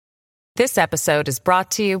This episode is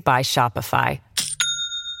brought to you by Shopify.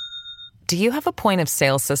 Do you have a point of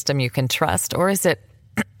sale system you can trust, or is it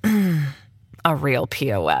a real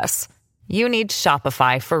POS? You need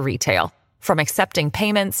Shopify for retail. From accepting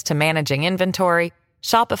payments to managing inventory,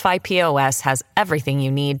 Shopify POS has everything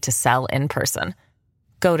you need to sell in person.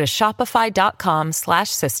 Go to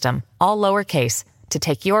shopify.com/system, all lowercase, to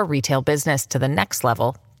take your retail business to the next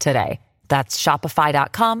level today. That's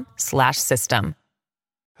shopify.com/system.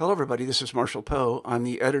 Hello, everybody. This is Marshall Poe. I'm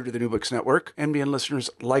the editor of the New Books Network. NBN listeners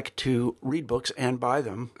like to read books and buy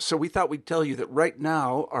them. So we thought we'd tell you that right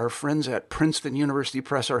now, our friends at Princeton University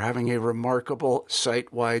Press are having a remarkable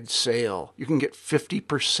site-wide sale. You can get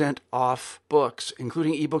 50% off books,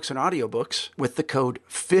 including ebooks and audiobooks, with the code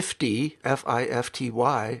 50,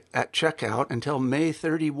 F-I-F-T-Y, at checkout until May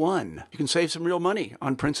 31. You can save some real money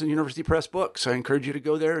on Princeton University Press books. I encourage you to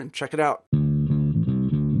go there and check it out.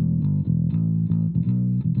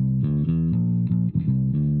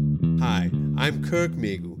 Hi, I'm Kirk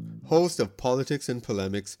Megu, host of Politics and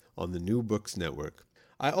Polemics on the New Books Network.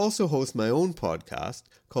 I also host my own podcast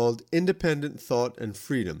called Independent Thought and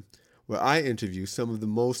Freedom, where I interview some of the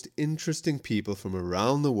most interesting people from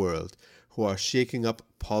around the world who are shaking up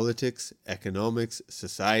politics, economics,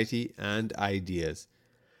 society, and ideas.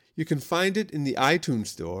 You can find it in the iTunes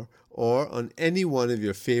Store or on any one of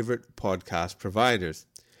your favorite podcast providers.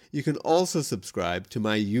 You can also subscribe to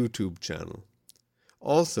my YouTube channel.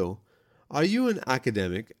 Also, are you an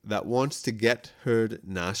academic that wants to get heard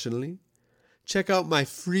nationally? Check out my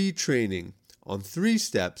free training on 3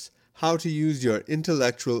 steps how to use your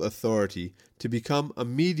intellectual authority to become a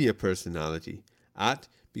media personality at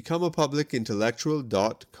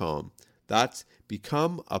becomeapublicintellectual.com. That's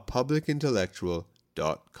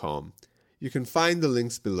becomeapublicintellectual.com. You can find the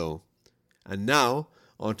links below. And now,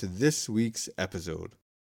 on to this week's episode.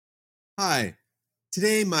 Hi,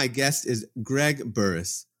 today my guest is Greg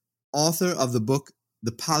Burris, author of the book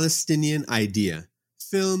The Palestinian Idea,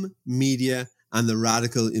 Film, Media, and the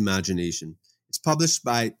Radical Imagination. It's published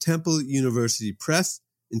by Temple University Press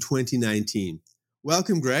in 2019.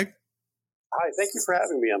 Welcome, Greg. Hi, thank you for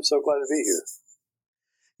having me. I'm so glad to be here.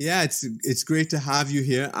 Yeah, it's great to have you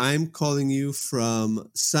here. I'm calling you from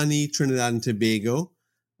sunny Trinidad and Tobago.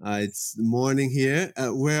 It's the morning here.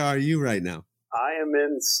 Where are you right now? I am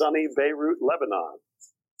in sunny Beirut, Lebanon.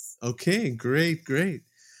 Okay, great.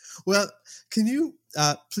 Well, can you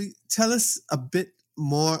please tell us a bit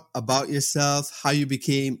more about yourself, how you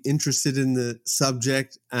became interested in the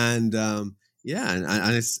subject, and I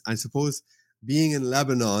suppose being in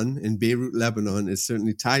Lebanon, in Beirut, Lebanon, is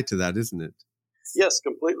certainly tied to that, isn't it? Yes,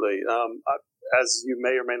 completely. As you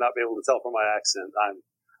may or may not be able to tell from my accent,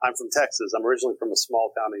 I'm from Texas. I'm originally from a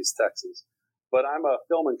small town in East Texas, but I'm a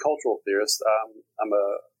film and cultural theorist. I'm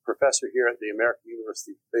a professor here at the American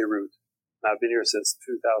University of Beirut. I've been here since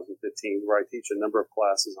 2015, where I teach a number of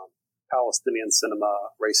classes on Palestinian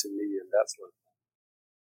cinema, race and media, and that sort of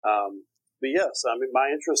thing. But yes, I mean, my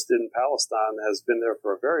interest in Palestine has been there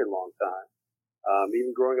for a very long time.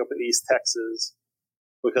 Even growing up in East Texas,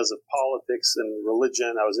 because of politics and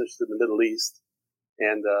religion, I was interested in the Middle East.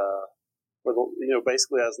 And,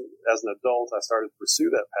 basically as an adult, I started to pursue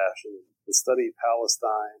that passion and study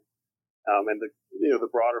Palestine. And the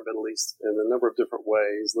broader Middle East in a number of different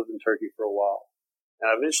ways, lived in Turkey for a while. And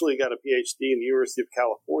I eventually got a PhD in the University of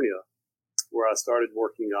California, where I started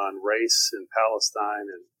working on race in Palestine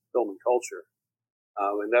and film and culture.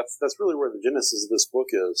 And that's really where the genesis of this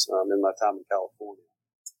book is, in my time in California.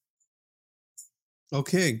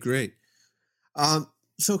 Okay, great.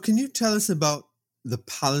 So can you tell us about the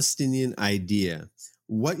Palestinian idea,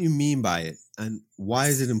 what you mean by it, and why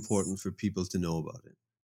is it important for people to know about it?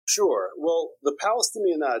 Sure. Well, the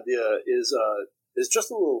Palestinian idea is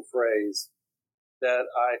just a little phrase that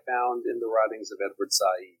I found in the writings of Edward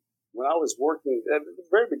Said. When I was working at the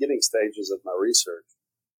very beginning stages of my research,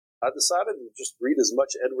 I decided to just read as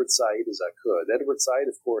much Edward Said as I could. Edward Said,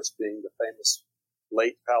 of course, being the famous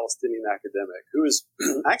late Palestinian academic, who is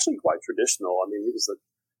actually quite traditional. I mean, he was a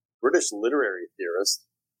British literary theorist,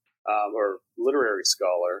 or literary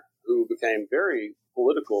scholar, who became very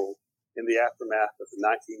political in the aftermath of the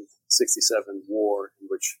 1967 war,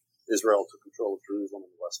 in which Israel took control of Jerusalem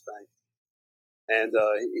and the West Bank. And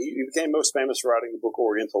he became most famous for writing the book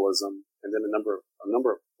Orientalism, and then a number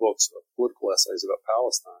of books of political essays about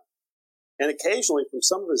Palestine. And occasionally, from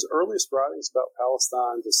some of his earliest writings about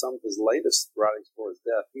Palestine to some of his latest writings before his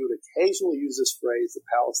death, he would occasionally use this phrase, the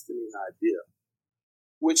Palestinian idea,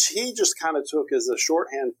 which he just kind of took as a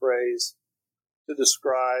shorthand phrase to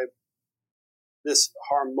describe this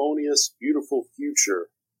harmonious, beautiful future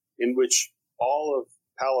in which all of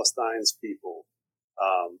Palestine's people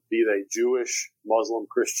be they Jewish, Muslim,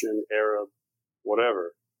 Christian, Arab,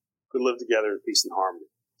 whatever, could live together in peace and harmony.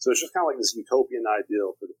 So it's just kind of like this utopian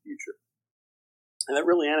ideal for the future. And that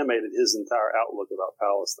really animated his entire outlook about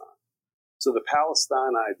Palestine. So the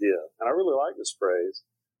Palestine idea, and I really like this phrase,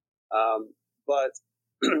 but,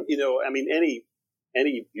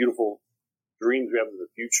 any beautiful dreams we have of the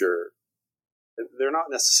future, they're not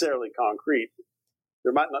necessarily concrete.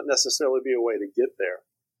 There might not necessarily be a way to get there.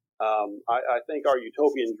 I think our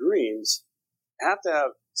utopian dreams have to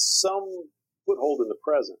have some foothold in the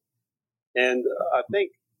present. And I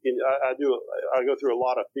think I go through a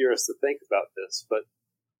lot of theorists to think about this, but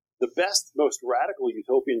the best, most radical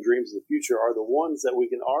utopian dreams of the future are the ones that we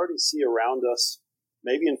can already see around us,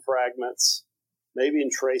 maybe in fragments, maybe in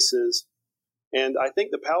traces. And I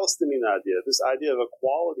think the Palestinian idea, this idea of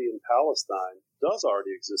equality in Palestine, does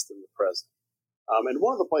already exist in the present. And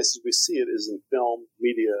one of the places we see it is in film,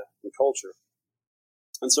 media, and culture.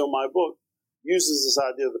 And so my book uses this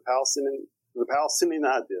idea of the Palestinian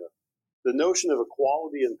idea, the notion of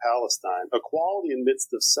equality in Palestine, equality in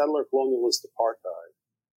midst of settler colonialist apartheid,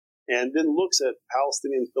 and then looks at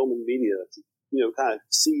Palestinian film and media to, kind of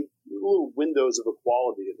see little windows of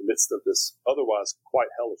equality in the midst of this otherwise quite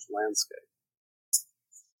hellish landscape.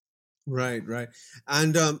 Right.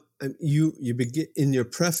 And you begin in your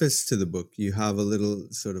preface to the book, you have a little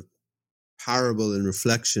sort of parable and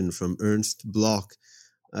reflection from Ernst Bloch.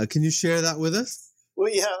 Can you share that with us?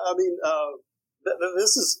 Well, yeah,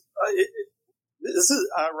 this is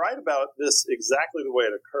I write about this exactly the way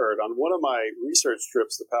it occurred. On one of my research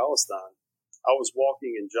trips to Palestine, I was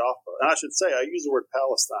walking in Jaffa, and I should say I use the word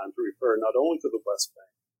Palestine to refer not only to the West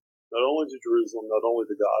Bank, not only to Jerusalem, not only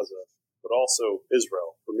to Gaza, but also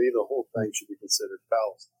Israel. For me, the whole thing should be considered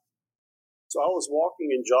Palestine. So I was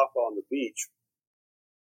walking in Jaffa on the beach,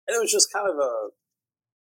 and it was just kind of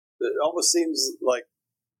it almost seems like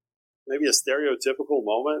maybe a stereotypical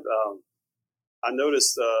moment. I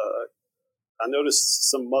noticed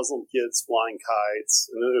some Muslim kids flying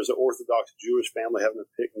kites, and then there's an Orthodox Jewish family having a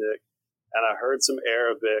picnic, and I heard some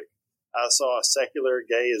Arabic. I saw a secular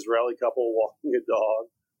gay Israeli couple walking a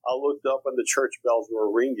dog. I looked up and the church bells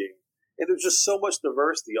were ringing. And there was just so much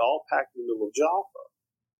diversity, all packed in the middle of Jaffa.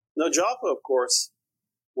 Now, Jaffa, of course,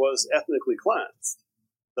 was ethnically cleansed.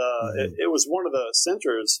 It was one of the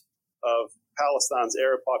centers of Palestine's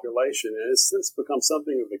Arab population, and it's since become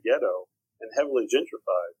something of a ghetto and heavily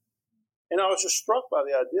gentrified. And I was just struck by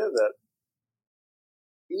the idea that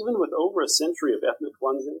even with over a century of ethnic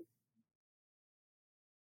cleansing,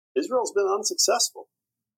 Israel's been unsuccessful.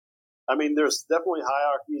 I mean, there's definitely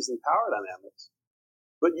hierarchies and power dynamics,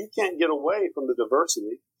 but you can't get away from the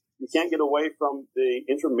diversity. You can't get away from the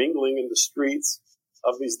intermingling in the streets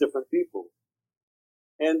of these different people.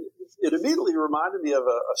 And it immediately reminded me of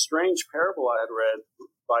a strange parable I had read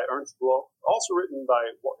by Ernst Bloch, also written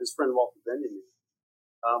by his friend Walter Benjamin.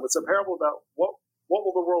 It's a parable about what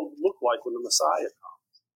will the world look like when the Messiah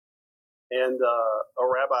comes. And a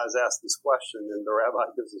rabbi is asked this question, and the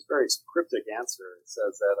rabbi gives this very cryptic answer. It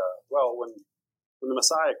says that, when the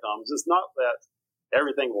Messiah comes, it's not that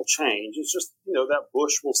everything will change. It's just, that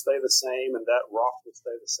bush will stay the same and that rock will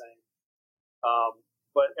stay the same.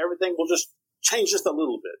 But everything will just change just a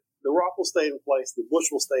little bit. The rock will stay in place, the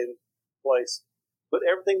bush will stay in place, but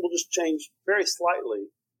everything will just change very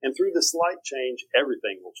slightly. And through the slight change,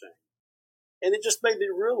 everything will change. And it just made me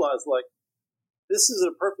realize, this is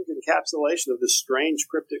a perfect encapsulation of this strange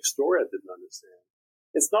cryptic story I didn't understand.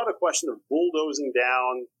 It's not a question of bulldozing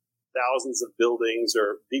down thousands of buildings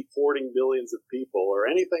or deporting millions of people or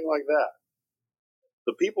anything like that.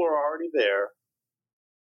 The people are already there.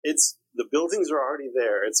 The buildings are already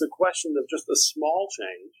there. It's a question of just a small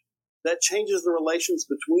change that changes the relations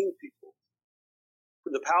between people.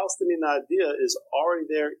 The Palestinian idea is already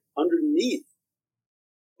there underneath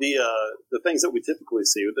the things that we typically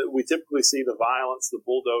see. We typically see the violence, the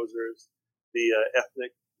bulldozers, the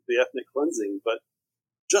ethnic cleansing, but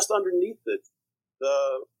just underneath it,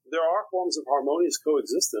 there are forms of harmonious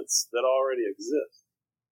coexistence that already exist.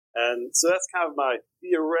 And so that's kind of my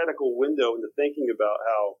theoretical window into thinking about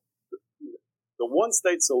how the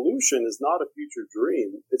one-state solution is not a future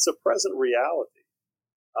dream. It's a present reality.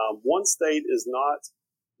 One state is not,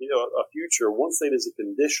 a future. One state is a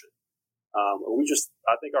condition.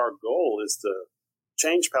 I think our goal is to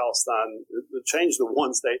change Palestine, change the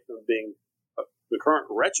one state from being the current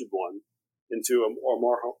wretched one into a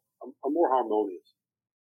more harmonious.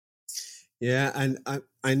 Yeah, and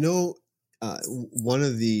I know one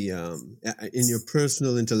of the in your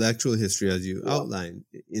personal intellectual history, as you outline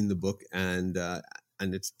in the book, and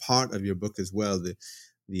it's part of your book as well,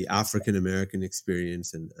 the African American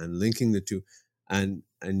experience and linking the two. and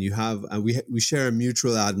we share a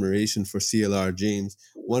mutual admiration for CLR James.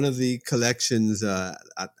 One of the collections at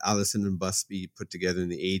Allison and Busby put together in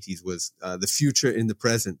the 80s was The Future in the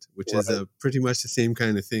Present, which is pretty much the same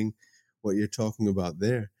kind of thing, what you're talking about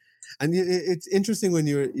there. And it's interesting when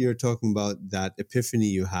you're talking about that epiphany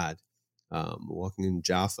you had walking in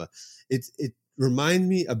Jaffa. It reminds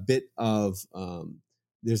me a bit of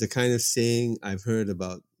there's a kind of saying I've heard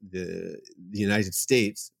about the United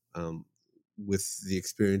States with the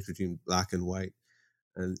experience between black and white.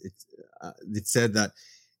 And it said that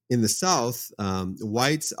in the South,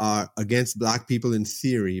 whites are against black people in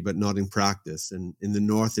theory, but not in practice. And in the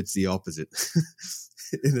North, it's the opposite.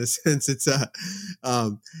 In a sense, it's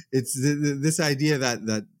this idea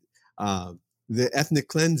that the ethnic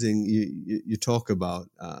cleansing you talk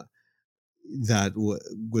about that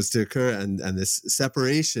was to occur, and this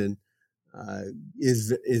separation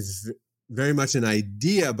is very much an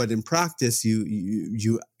idea, but in practice,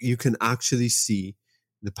 you can actually see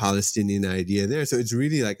the Palestinian idea there. So it's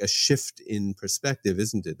really like a shift in perspective,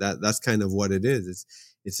 isn't it? That's kind of what it is.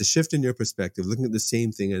 It's a shift in your perspective, looking at the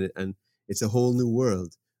same thing, and it's a whole new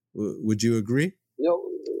world. Would you agree? 100%.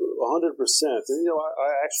 And,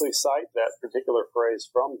 I actually cite that particular phrase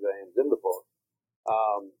from James in the book.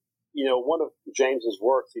 One of James's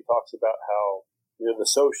works, he talks about how, the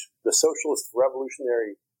socialist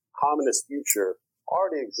revolutionary communist future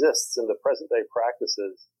already exists in the present day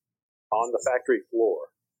practices on the factory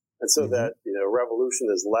floor. And so that,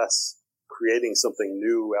 revolution is less creating something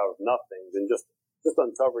new out of nothing than just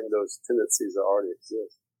uncovering those tendencies that already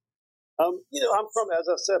exist. as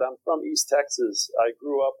I said, I'm from East Texas. I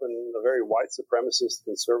grew up in a very white supremacist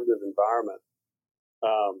conservative environment.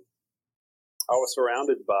 I was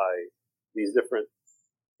surrounded by these different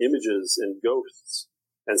images and ghosts,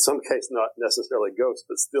 in some case not necessarily ghosts,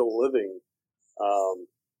 but still living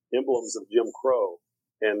emblems of Jim Crow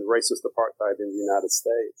and racist apartheid in the United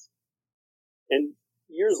States. And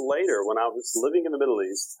years later, when I was living in the Middle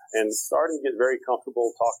East and starting to get very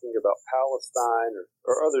comfortable talking about Palestine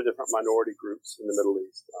or other different minority groups in the Middle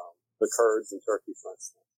East, the Kurds in Turkey, for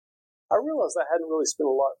instance, I realized I hadn't really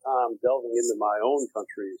spent a lot of time delving into my own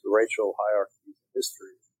country's racial hierarchies and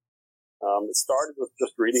history. It started with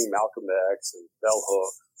just reading Malcolm X and Bell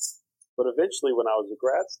Hooks. But eventually, when I was a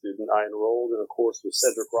grad student, I enrolled in a course with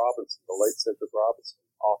Cedric Robinson, the late Cedric Robinson,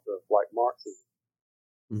 author of Black Marxism.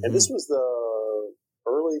 Mm-hmm. And this was the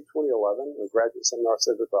early 2011, a graduate seminar of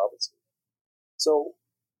Cedric Robinson. So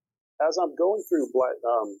as I'm going through Black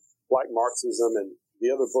Marxism and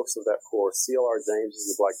the other books of that course, C.L.R.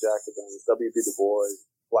 James's The Black Jacobins, W.B. Du Bois,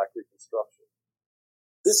 Black Reconstruction.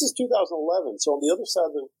 This is 2011. So on the other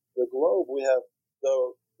side of the globe, we have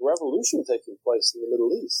the revolution taking place in the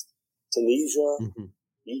Middle East. Tunisia, mm-hmm.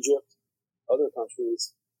 Egypt, other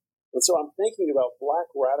countries. And so I'm thinking about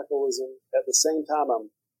black radicalism. At the same time,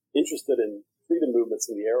 I'm interested in freedom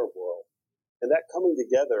movements in the Arab world. And that coming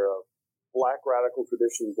together of black radical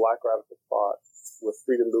tradition, black radical thought with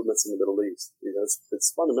freedom movements in the Middle East.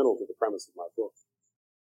 It's fundamental to the premise of my book.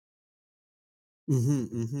 Mm-hmm,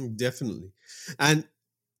 mm-hmm, definitely. And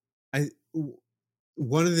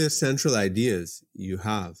one of the central ideas you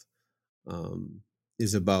have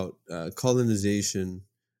is about colonization,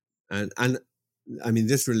 and I mean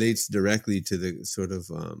this relates directly to the sort of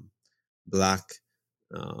black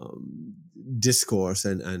discourse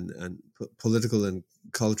and political and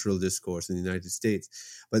cultural discourse in the United States,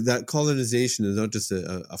 but that colonization is not just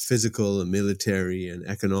a physical, a military, and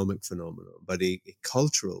economic phenomenon, but a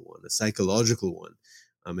cultural one, a psychological one,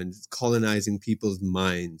 and colonizing people's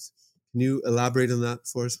minds. Can you elaborate on that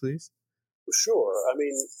for us, please? Sure. I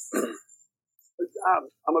mean,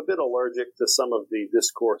 I'm a bit allergic to some of the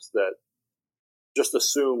discourse that just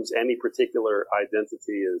assumes any particular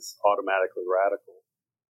identity is automatically radical.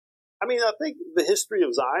 I mean, I think the history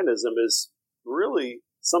of Zionism is really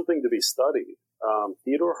something to be studied.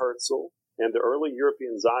 Theodor Herzl and the early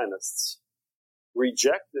European Zionists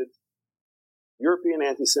rejected European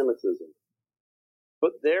anti-Semitism,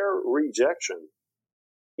 but their rejection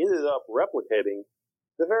ended up replicating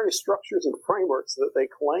the very structures and frameworks that they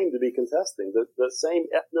claim to be contesting, the same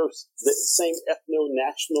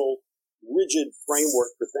ethno-national rigid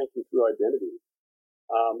framework for thinking through identity.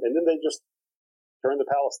 And then they just turn the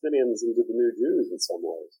Palestinians into the new Jews in some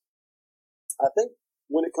ways. I think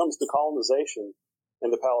when it comes to colonization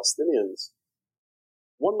and the Palestinians,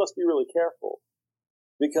 one must be really careful,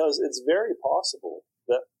 because it's very possible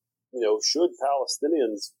that, should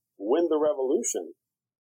Palestinians win the revolution,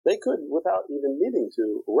 they could, without even needing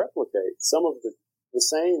to, replicate some of the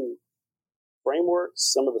same frameworks,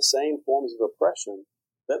 some of the same forms of oppression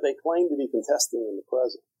that they claim to be contesting in the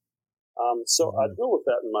present. So I deal with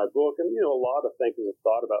that in my book, and a lot of thinkers have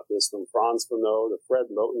thought about this, from Franz Fanon to Fred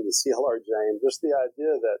Moten to C.L.R. James. Just the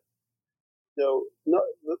idea that the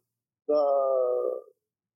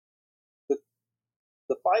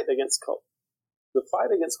fight against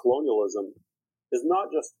colonialism is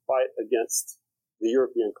not just a fight against the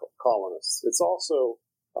European colonists. It's also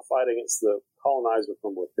a fight against the colonizer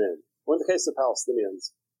from within. Well, in the case of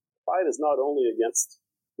Palestinians, the fight is not only against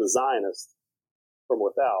the Zionists from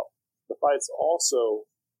without, the fight's also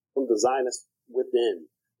from the Zionists within.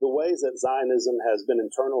 The ways that Zionism has been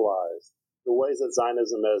internalized, the ways that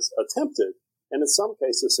Zionism has attempted, and in some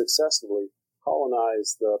cases successfully,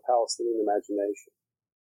 colonize the Palestinian imagination.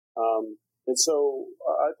 And so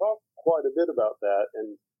I talk quite a bit about that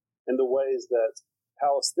and the ways that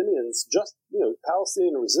Palestinians,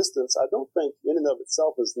 Palestinian resistance, I don't think in and of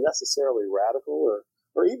itself is necessarily radical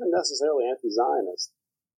or even necessarily anti-Zionist.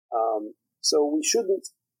 So we shouldn't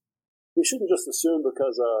just assume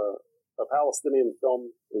because a Palestinian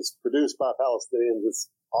film is produced by Palestinians, it's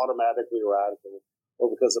automatically radical, or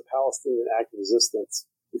because a Palestinian act of resistance,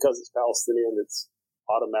 because it's Palestinian, it's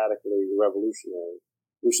automatically revolutionary.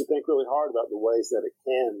 We should think really hard about the ways that it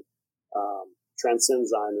can transcend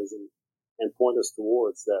Zionism and point us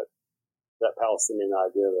towards that Palestinian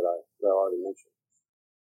idea that I already mentioned.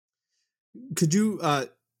 Could you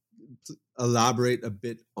elaborate a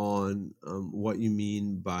bit on what you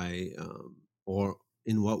mean by, or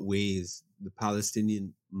in what ways the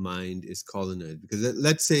Palestinian mind is colonized? Because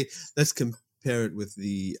let's compare it with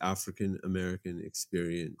the African American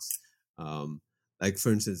experience. Like,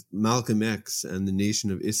 for instance, Malcolm X and the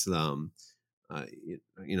Nation of Islam,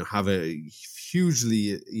 have a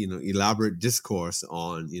hugely, elaborate discourse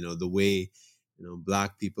on, the way,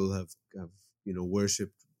 Black people have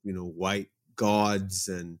worshipped, white gods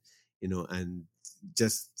and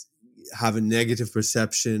just have a negative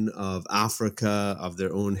perception of Africa, of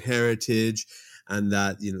their own heritage, and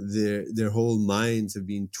that, their whole minds have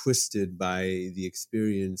been twisted by the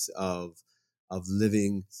experience of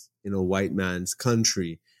living in a white man's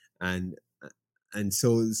country. And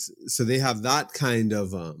so they have that kind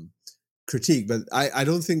of critique, but I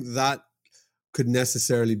don't think that could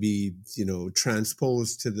necessarily be,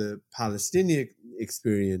 transposed to the Palestinian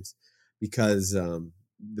experience, because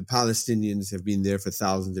the Palestinians have been there for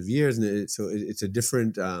thousands of years, and it's a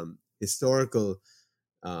different historical,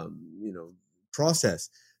 process.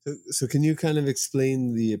 So can you kind of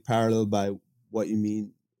explain the parallel by what you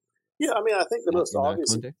mean? Yeah, I mean, I think the most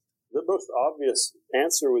obvious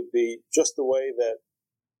answer would be just the way that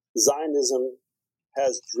Zionism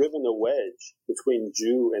has driven a wedge between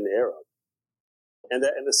Jew and Arab. And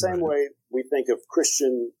that in the same way we think of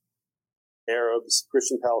Christian Arabs,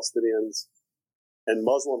 Christian Palestinians, and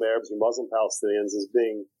Muslim Arabs or Muslim Palestinians as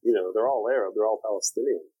being, they're all Arab, they're all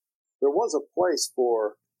Palestinian. There was a place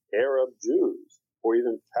for Arab Jews or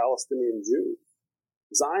even Palestinian Jews.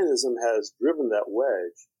 Zionism has driven that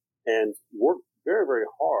wedge and worked very, very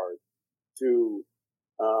hard to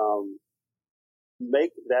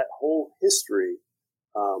make that whole history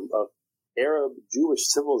of Arab Jewish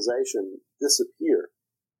civilization disappear.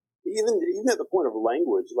 Even at the point of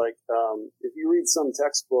language, like if you read some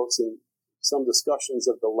textbooks and some discussions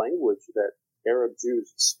of the language that Arab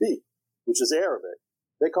Jews speak, which is Arabic,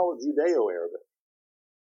 they call it Judeo-Arabic.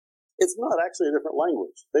 It's not actually a different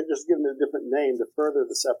language. They've just given it a different name to further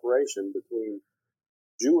the separation between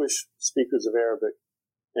Jewish speakers of Arabic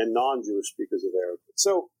and non-Jewish speakers of Arabic.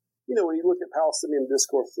 So, when you look at Palestinian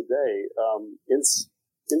discourse today,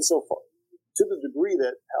 insofar, to the degree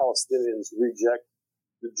that Palestinians reject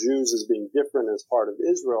the Jews as being different as part of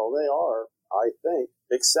Israel, they are, I think,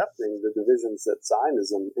 accepting the divisions that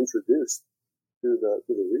Zionism introduced to the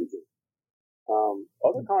region.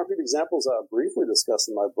 Other concrete examples I briefly discuss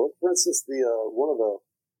in my book, for instance, one of the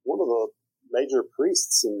major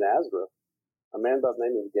priests in Nazareth, a man by the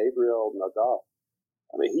name of Gabriel Nadav.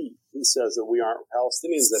 I mean, he says that we aren't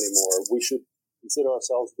Palestinians anymore. We should consider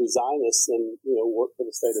ourselves to be Zionists and, work for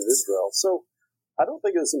the state of Israel. So I don't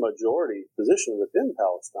think it's a majority position within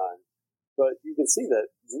Palestine, but you can see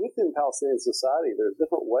that within Palestinian society, there are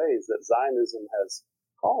different ways that Zionism has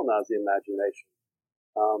colonized the imagination.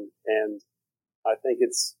 And I think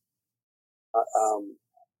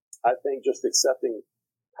I think just accepting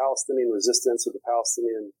Palestinian resistance or the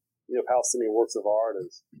Palestinian works of art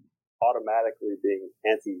as automatically being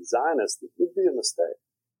anti-Zionist would be a mistake.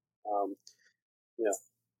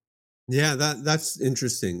 Yeah, that's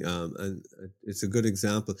interesting, and it's a good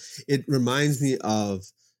example. It reminds me of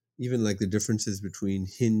even like the differences between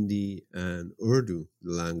Hindi and Urdu,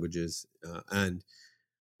 the languages, and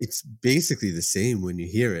it's basically the same when you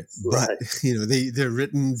hear it, but Right. they're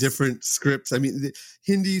written different scripts. I mean, the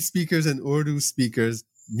Hindi speakers and Urdu speakers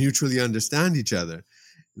mutually understand each other,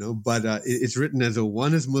 but it's written as though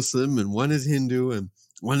one is Muslim and one is Hindu and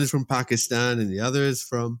one is from Pakistan and the other is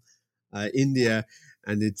from India.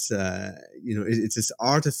 And it's it's this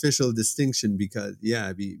artificial distinction because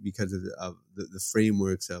of the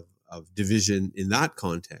frameworks of division in that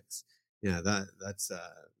context. Yeah, that's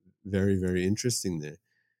very, very interesting there.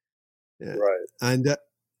 Yeah. Right. And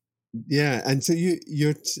and so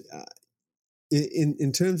you're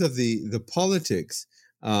in terms of the politics,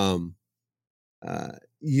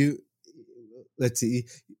 let's see.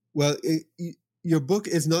 Well, your book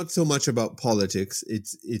is not so much about politics.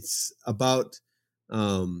 It's about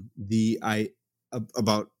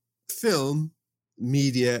about film,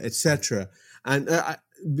 media, etc. And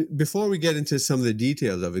before we get into some of the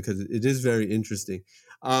details of it, because it is very interesting,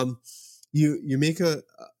 you make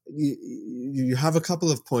you have a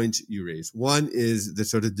couple of points you raise. One is the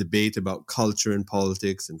sort of debate about culture and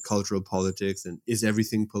politics and cultural politics, and is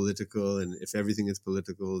everything political? And if everything is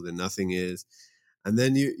political, then nothing is. And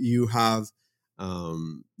then you have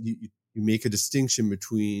you make a distinction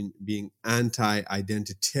between being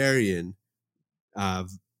anti-identitarian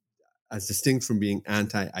as distinct from being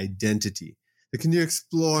anti-identity. So can you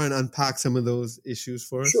explore and unpack some of those issues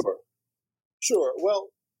for us? Sure.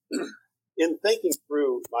 Well, in thinking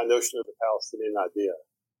through my notion of the Palestinian idea,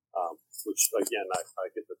 which again, I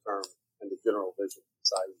get the term and the general vision of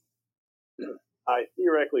society, I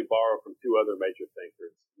theoretically borrow from two other major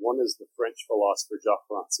thinkers. One is the French philosopher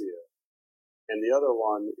Jacques Rancière, and the other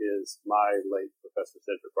one is my late Professor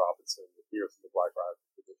Cedric Robinson, the theorist of the Black Riot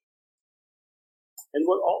tradition. And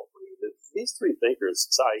these three thinkers,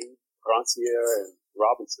 Said, Rancière, and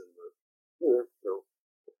Robinson, they're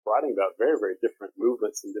writing about very, very different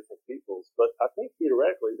movements and different peoples. But I think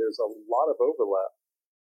theoretically there's a lot of overlap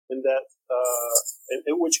in that,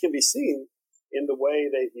 which can be seen in the way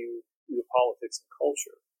they view politics and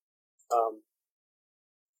culture.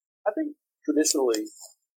 I think traditionally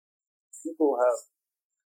people have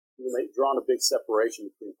drawn a big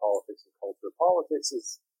separation between politics and culture. Politics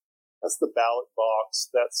that's the ballot box,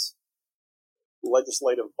 that's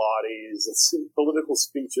legislative bodies, it's political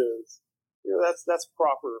speeches. That's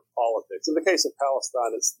proper politics. In the case of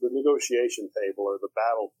Palestine, it's the negotiation table or the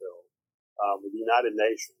battlefield, the United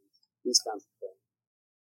Nations, these kinds of things.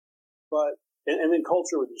 But and then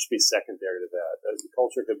culture would just be secondary to that.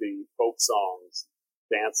 Culture could be folk songs,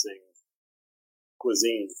 dancing,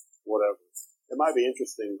 cuisine, whatever. It might be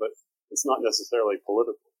interesting, but it's not necessarily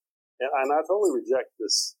political. And I totally reject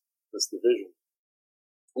this division.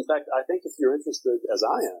 In fact, I think if you're interested, as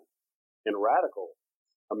I am, in radical,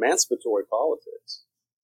 emancipatory politics,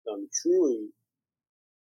 truly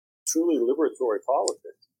liberatory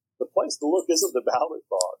politics, the place to look isn't the ballot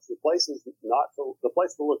box. The place to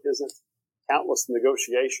look isn't countless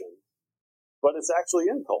negotiations, but it's actually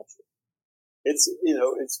in culture. It's in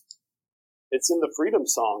the freedom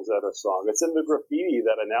songs that are sung. It's in the graffiti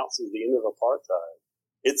that announces the end of apartheid.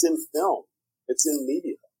 It's in film. It's in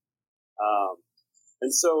media. And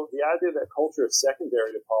so the idea that culture is secondary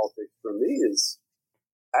to politics for me is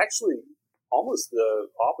actually almost the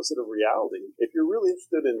opposite of reality. If you're really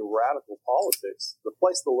interested in radical politics, the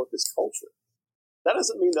place to look is culture. That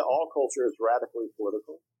doesn't mean that all culture is radically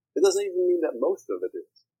political. It doesn't even mean that most of it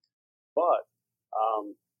is. But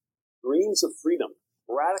dreams of freedom,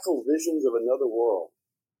 radical visions of another world,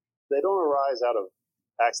 they don't arise out of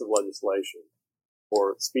acts of legislation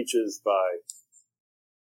or speeches by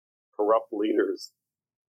corrupt leaders.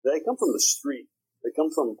 They come from the street. They come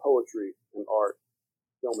from poetry and art,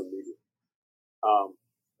 film and media.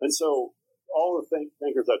 And so all the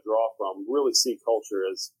thinkers I draw from really see culture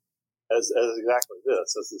as exactly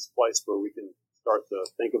this, as this place where we can start to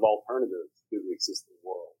think of alternatives to the existing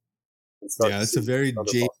world. Yeah, it's a very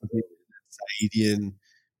Saidian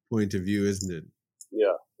point of view, isn't it?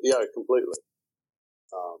 Yeah, completely.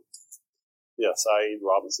 Said,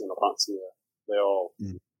 Robinson, Rancière, they all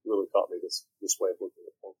really taught me this way of looking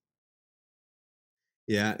at culture.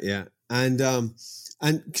 Yeah. And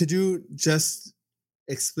could you just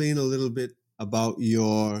explain a little bit about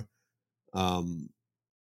your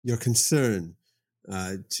concern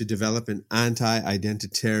to develop an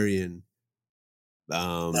anti-identitarian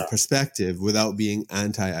perspective without being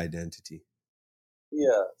anti-identity?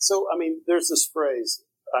 Yeah. So, there's this phrase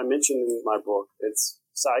I mentioned in my book.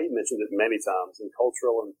 Said mentioned it many times in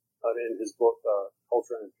in his book,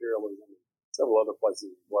 Culture and Imperialism, and several other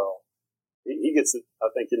places as well. He gets it, I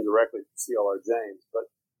think, indirectly from C.L.R. James,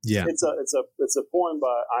 but yeah, it's a poem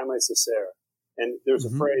by Aimé Césaire, And there's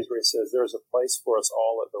a phrase where he says, there's a place for us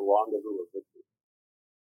all at the rendezvous of victory.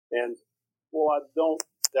 And, well, I don't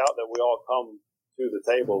doubt that we all come to the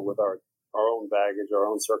table with our own baggage, our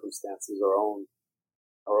own circumstances, our own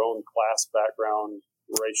class background,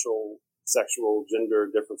 racial, sexual, gender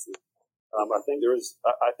differences. I think there is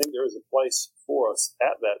a place for us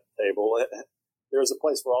at that table. There is a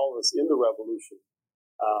place for all of us in the revolution,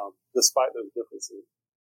 despite those differences.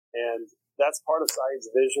 And that's part of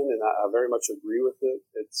Said's vision, and I very much agree with it.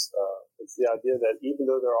 It's the idea that even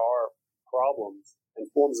though there are problems and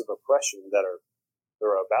forms of oppression that are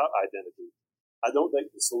about identity, I don't think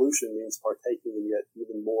the solution means partaking in yet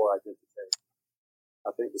even more identity.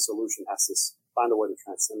 I think the solution has to find a way to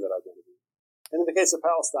transcend that identity. And in the case of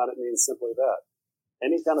Palestine, it means simply that.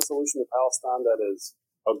 Any kind of solution to Palestine that is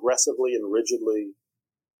aggressively and rigidly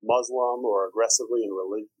Muslim or aggressively and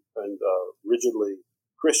rigidly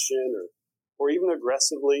Christian or even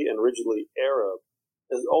aggressively and rigidly Arab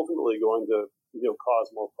is ultimately going to cause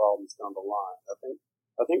more problems down the line.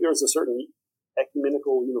 I think there's a certain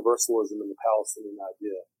ecumenical universalism in the Palestinian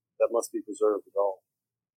idea that must be preserved at all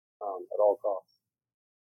costs.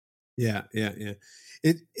 Yeah.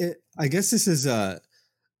 I guess this is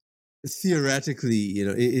theoretically,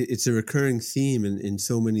 it's a recurring theme in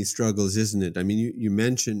so many struggles, isn't it? I mean, you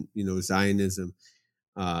mentioned, Zionism,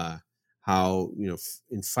 how,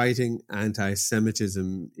 in fighting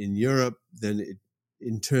anti-Semitism in Europe, then it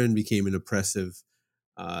in turn became an oppressive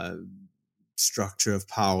structure of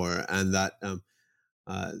power, and that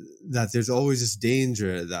there's always this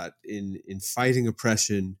danger that in fighting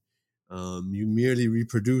oppression, you merely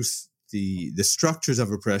reproduce the structures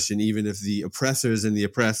of oppression, even if the oppressors and the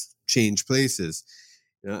oppressed change places,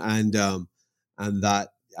 and that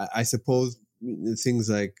I suppose things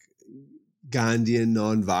like Gandhian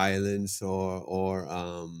nonviolence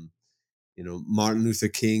or Martin Luther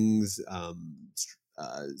King's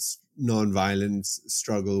nonviolence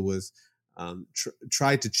struggle was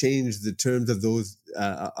tried to change the terms of those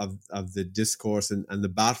of the discourse and the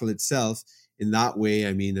battle itself in that way.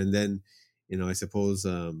 I mean, and then I suppose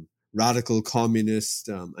radical communist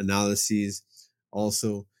analyses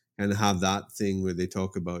also kind of have that thing where they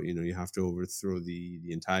talk about you have to overthrow the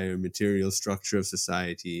entire material structure of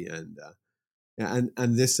society, and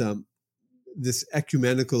this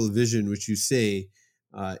ecumenical vision, which you say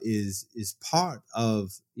is part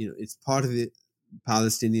of it's part of the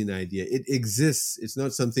Palestinian idea. It exists. It's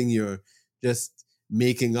not something you're just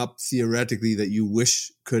making up theoretically that you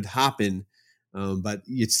wish could happen, but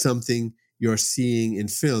it's something you're seeing in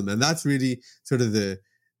film, and that's really sort of the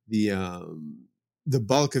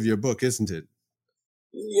bulk of your book, isn't it?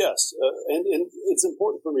 Yes, and it's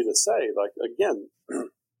important for me to say, like, again,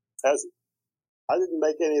 as I didn't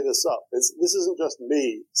make any of this up. This isn't just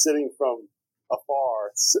me sitting from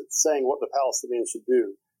afar saying what the Palestinians should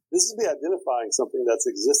do. This is me identifying something that's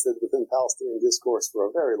existed within Palestinian discourse for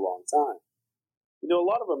a very long time. A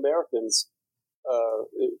lot of Americans,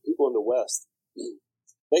 people in the West,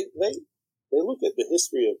 they look at the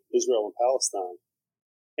history of Israel and Palestine,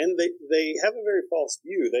 and they have a very false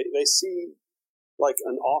view. They see like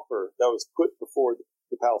an offer that was put before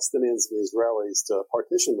the Palestinians and the Israelis to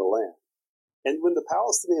partition the land. And when the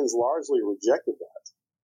Palestinians largely rejected that,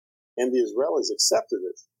 and the Israelis accepted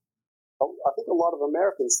it, I think a lot of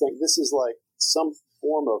Americans think this is like some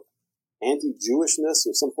form of anti-Jewishness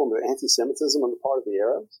or some form of anti-Semitism on the part of the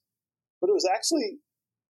Arabs. But it was actually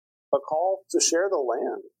a call to share the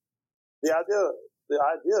land. The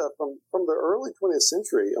idea from the early 20th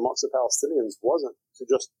century amongst the Palestinians wasn't to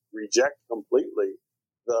just reject completely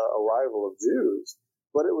the arrival of Jews,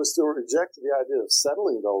 but it was to reject the idea of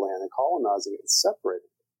settling the land and colonizing it and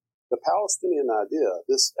separating it. The Palestinian idea,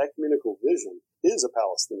 this ecumenical vision, is a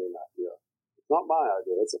Palestinian idea. It's not my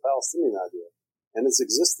idea. It's a Palestinian idea. And it's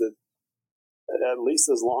existed at least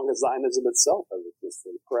as long as Zionism itself has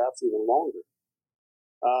existed, perhaps even longer.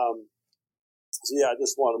 So I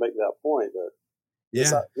just want to make that point that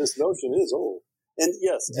this notion is old. And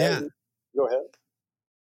yes, go ahead.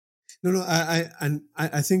 No,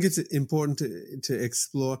 I think it's important to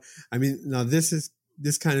explore. I mean, now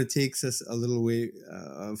this kind of takes us a little way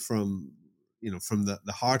from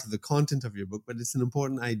the heart of the content of your book, but it's an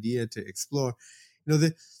important idea to explore.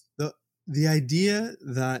 The idea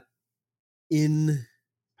that in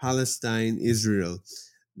Palestine, Israel,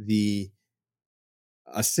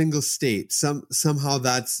 a single state, somehow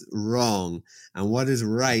that's wrong, and what is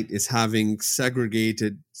right is having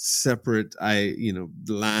segregated, separate,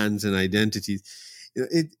 lands and identities.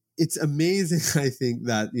 It's amazing, I think,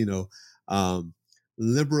 that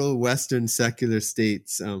liberal Western secular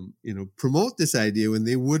states, promote this idea when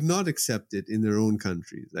they would not accept it in their own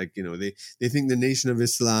countries. Like, they think the Nation of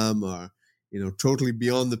Islam are, totally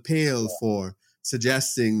beyond the pale for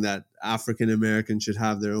suggesting that African Americans should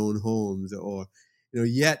have their own homes, or,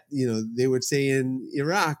 yet, they would say in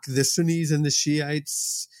Iraq, the Sunnis and the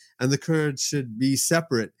Shiites and the Kurds should be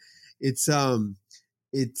separate.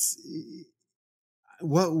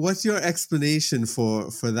 What's your explanation for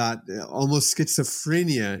that almost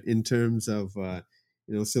schizophrenia in terms of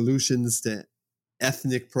solutions to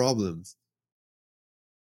ethnic problems?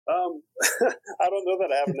 I don't know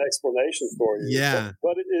that I have an explanation for you. Yeah,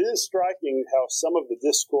 but it is striking how some of the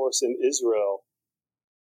discourse in Israel,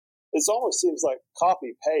 it almost seems like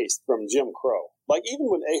copy paste from Jim Crow. Like even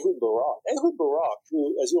when Ehud Barak,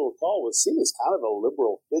 who, as you'll recall, was seen as kind of a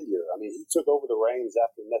liberal figure. I mean, he took over the reins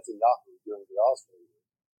after Netanyahu during the Oslo years.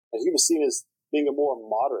 And he was seen as being a more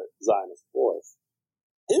moderate Zionist voice.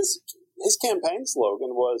 His campaign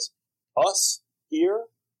slogan was "Us here,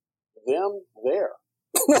 them there."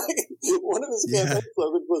 One of his campaign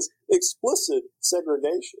slogans was explicit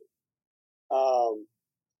segregation. I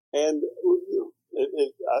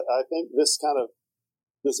think this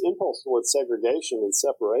impulse towards segregation and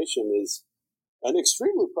separation is an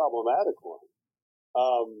extremely problematic one.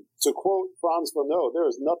 To quote Franz Fanon, there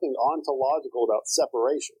is nothing ontological about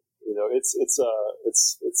separation. It's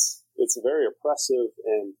a very oppressive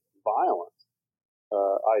and violent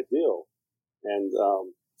ideal, and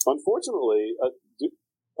unfortunately,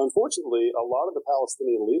 a lot of the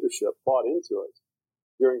Palestinian leadership bought into it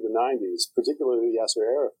during the 90s, particularly Yasser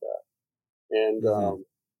Arafat, and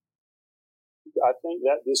I think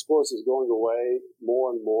that discourse is going away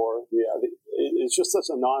more and more. Yeah, it's just such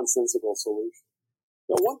a nonsensical solution.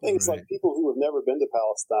 One thing is like people who have never been to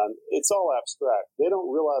Palestine, it's all abstract. They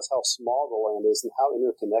don't realize how small the land is and how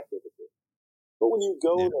interconnected it is. But when you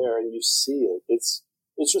go there and you see it, it's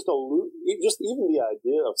just even the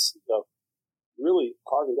idea of really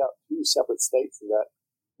carving out two separate states in that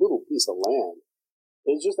little piece of land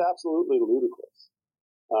is just absolutely ludicrous.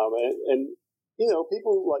 And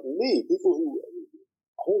people like me, people who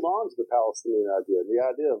hold on to the Palestinian idea, the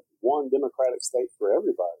idea of one democratic state for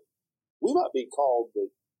everybody, we might be called the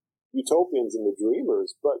utopians and the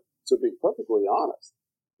dreamers, but to be perfectly honest,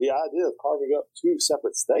 the idea of carving up two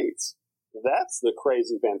separate states, that's the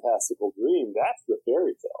crazy, fantastical dream. That's the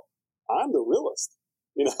fairy tale. I'm the realist.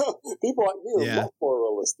 People like me are much more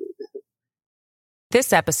realistic.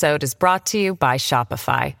 This episode is brought to you by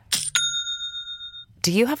Shopify.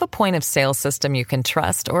 Do you have a point of sale system you can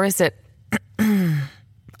trust, or is it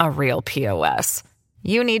a real POS?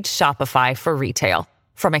 You need Shopify for retail.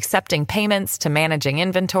 From accepting payments to managing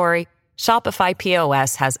inventory, Shopify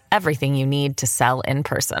POS has everything you need to sell in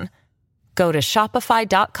person. Go to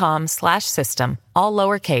shopify.com/system, all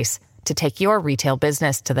lowercase, to take your retail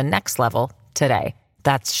business to the next level today.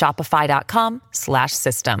 That's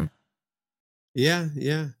shopify.com/system.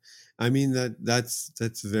 Yeah. I mean,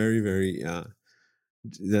 that's very, very,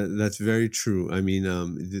 that's very true. I mean,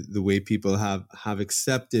 the way people have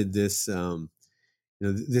accepted this,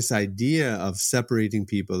 this idea of separating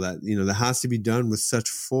people, that, that has to be done with such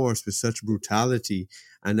force, with such brutality.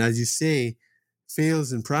 And as you say,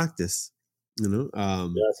 fails in practice,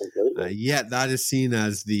 yet that is seen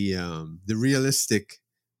as the realistic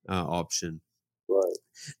option. Right.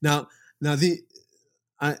 Now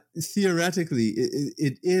theoretically,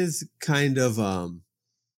 it is kind of,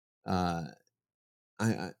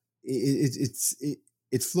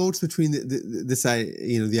 it floats between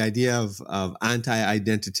the idea of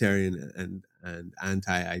anti-identitarian and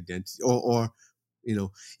anti-identity, or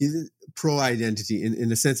pro-identity, in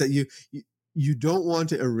the sense that you don't want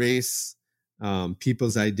to erase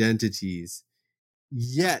people's identities,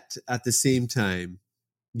 yet at the same time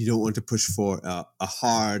you don't want to push for a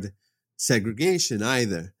hard segregation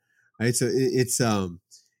either, right? So it's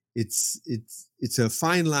a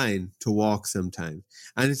fine line to walk sometimes.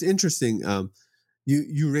 And it's interesting,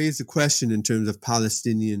 you raised a question in terms of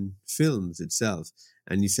Palestinian films itself,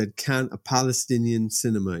 and you said, can a Palestinian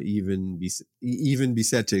cinema even be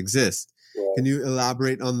said to exist? Right. Can you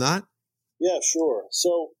elaborate on that? Yeah, sure.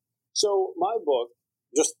 So my book,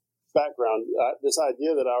 just background, this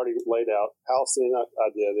idea that I already laid out, Palestinian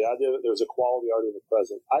idea, the idea that there's equality already in the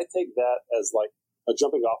present, I take that as like a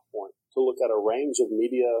jumping off point to look at a range of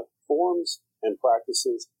media forms and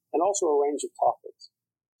practices, and also a range of topics.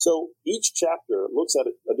 So each chapter looks at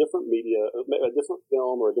a different media, a different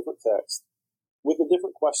film or a different text with a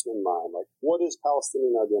different question in mind, like what is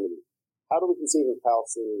Palestinian identity? How do we conceive of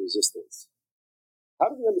Palestinian resistance? How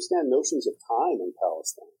do we understand notions of time in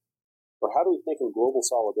Palestine? Or how do we think of global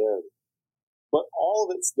solidarity? but all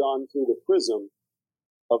of it's done through the prism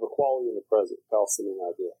of equality in the present, Palestinian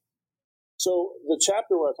idea. So the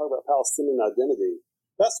chapter where I talk about Palestinian identity,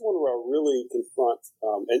 that's the one where I really confront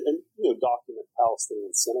and document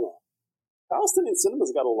Palestinian cinema. Palestinian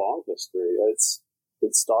cinema's got a long history.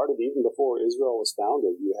 It started even before Israel was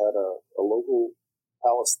founded. You had a local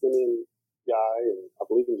Palestinian guy, and I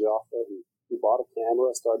believe in Jaffa, who bought a camera,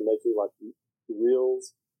 started making like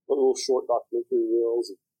reels, little short documentary reels,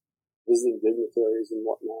 visiting dignitaries and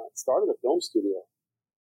whatnot. Started a film studio.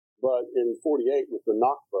 But in 1948, with the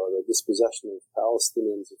Nakba, the dispossession of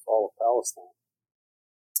Palestinians of all of Palestine,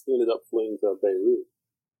 he ended up fleeing to Beirut.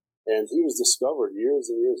 And he was discovered years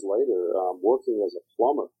and years later working as a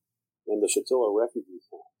plumber in the Shatila refugee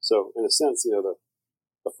camp. So, in a sense, the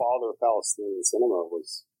father of Palestinian cinema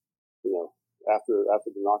was, after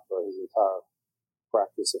the Nakba, his entire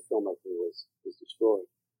practice of filmmaking was destroyed.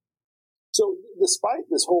 So, despite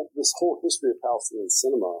this whole history of Palestinian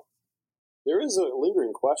cinema, there is a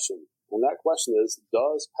lingering question, and that question is,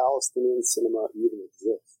 does Palestinian cinema even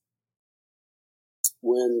exist?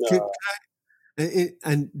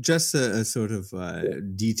 And just a sort of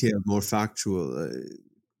detailed, more factual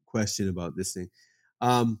question about this thing.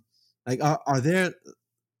 Are there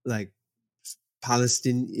like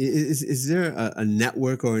Palestinian? Is there a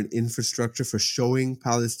network or an infrastructure for showing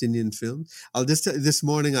Palestinian films? I'll just tell you, this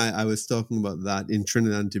morning I was talking about that in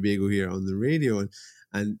Trinidad and Tobago here on the radio,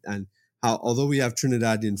 and how although we have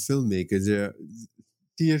Trinidadian filmmakers,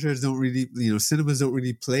 theaters don't really, cinemas don't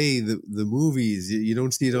really play the movies. You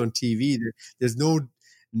don't see it on TV. There's no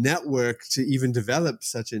network to even develop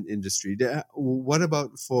such an industry. What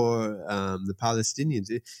about for the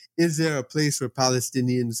Palestinians? Is there a place where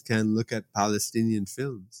Palestinians can look at Palestinian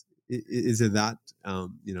films? Is there that,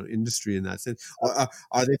 industry in that sense? Or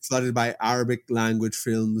are they flooded by Arabic language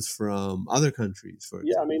films from other countries?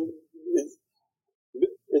 Yeah, I mean,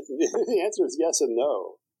 the answer is yes and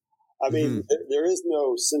no. I mean, there is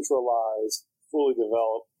no centralized, fully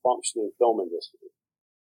developed, functioning film industry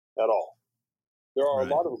at all. There are a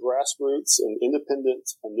lot of grassroots and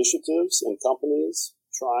independent initiatives and companies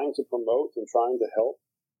trying to promote and trying to help,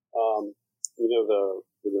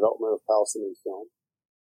 the development of Palestinian film.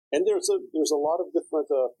 And there's a lot of different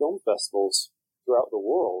film festivals throughout the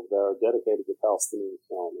world that are dedicated to Palestinian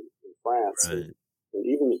film in France. Right. And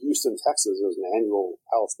even in Houston, Texas, there's an annual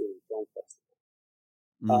Palestinian film festival.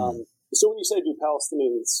 So when you say, do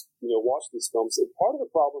Palestinians, watch these films, part of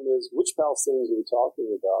the problem is, which Palestinians are we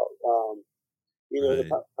talking about? The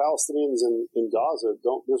Palestinians in Gaza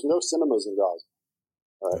there's no cinemas in Gaza.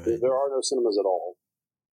 Right? There are no cinemas at all.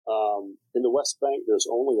 In the West Bank, there's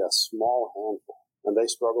only a small handful, and they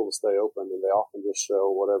struggle to stay open, and they often just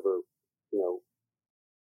show whatever,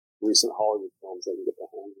 recent Hollywood films they can get their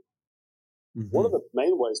hands on. One of the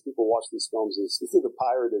main ways people watch these films is through the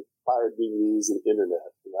pirate DVDs and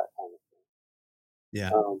internet and that kind of thing.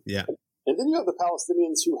 Yeah. And then you have the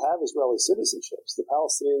Palestinians who have Israeli citizenships, the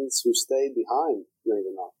Palestinians who stayed behind during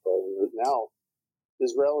the Nakba and are now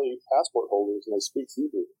Israeli passport holders, and they speak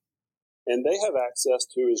Hebrew. And they have access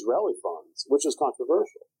to Israeli funds, which is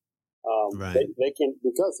controversial. They can,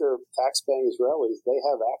 because they're tax-paying Israelis, they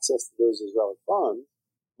have access to those Israeli funds.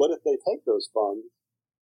 But if they take those funds,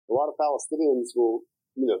 a lot of Palestinians will,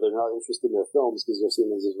 they're not interested in their films because they're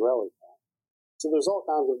seen as Israeli films. So there's all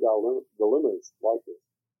kinds of dilemmas like this.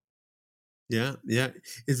 Yeah.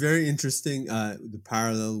 It's very interesting, the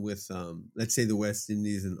parallel with, let's say, the West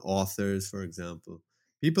Indies and authors, for example.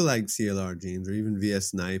 People like C.L.R. James or even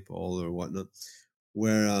V.S. Naipaul or whatnot,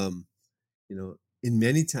 where, in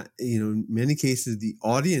many cases, the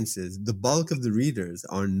audiences, the bulk of the readers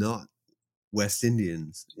are not West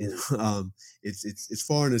Indians. It's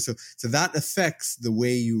foreigners. So that affects the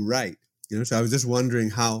way you write. So I was just wondering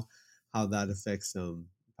how that affects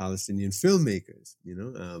Palestinian filmmakers.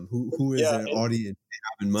 Who is their audience they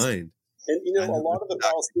have in mind? And a lot of the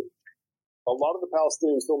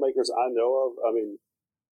Palestinian filmmakers I know of, I mean,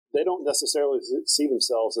 they don't necessarily see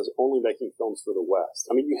themselves as only making films for the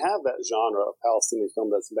West. I mean, you have that genre of Palestinian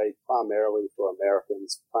film that's made primarily for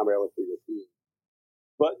Americans, primarily for Europeans.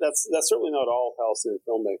 But that's certainly not all Palestinian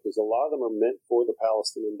filmmakers. A lot of them are meant for the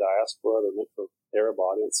Palestinian diaspora. They're meant for Arab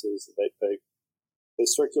audiences. They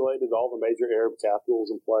circulated all the major Arab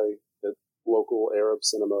capitals and play at local Arab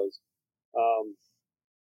cinemas.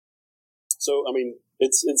 So, I mean,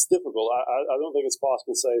 it's difficult. I don't think it's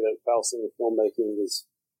possible to say that Palestinian filmmaking is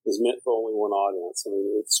meant for only one audience. I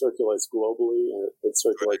mean, it circulates globally and it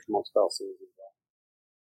circulates amongst Palestinians as well.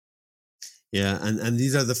 Yeah, and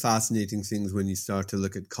these are the fascinating things when you start to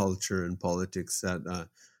look at culture and politics that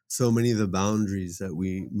so many of the boundaries that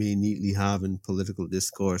we may neatly have in political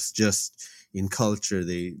discourse, just in culture,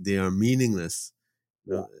 they are meaningless.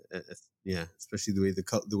 Yeah. Yeah, especially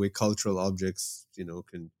the way cultural objects,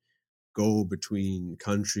 can go between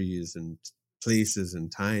countries and places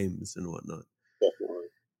and times and whatnot. Definitely.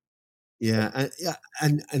 Yeah,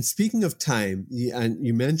 and speaking of time, and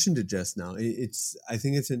you mentioned it just now. I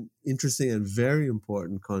think it's an interesting and very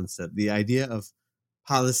important concept. The idea of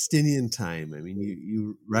Palestinian time. I mean,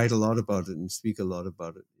 you write a lot about it and speak a lot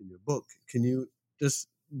about it in your book. Can you just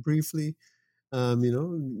briefly,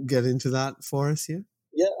 get into that for us here?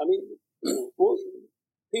 Yeah, I mean, well,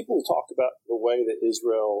 people talk about the way that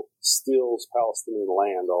Israel steals Palestinian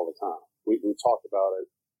land all the time. We talk about it.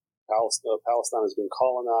 Palestine is being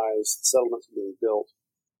colonized, settlements are being built,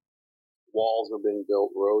 walls are being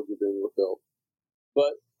built, roads are being built.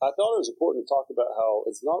 But I thought it was important to talk about how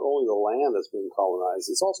it's not only the land that's being colonized,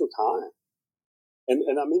 it's also time.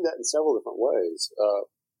 And I mean that in several different ways.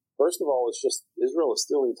 First of all, it's just Israel is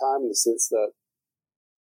stealing time in the sense that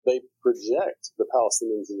they project the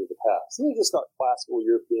Palestinians into the past. They've just got classical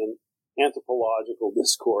European anthropological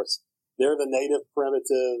discourse. They're the native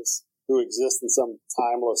primitives who exist in some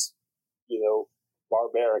timeless,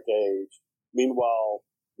 barbaric age. Meanwhile,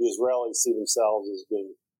 the Israelis see themselves as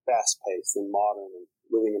being fast-paced and modern and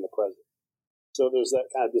living in the present. So there's that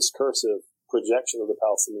kind of discursive projection of the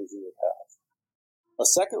Palestinians in the past. A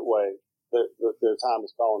second way that their time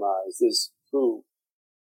is colonized is through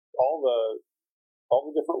all the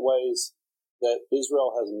different ways that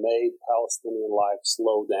Israel has made Palestinian life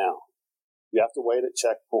slow down. You have to wait at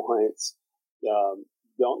checkpoints.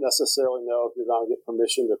 Don't necessarily know if you're going to get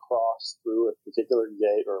permission to cross through a particular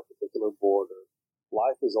gate or a particular border.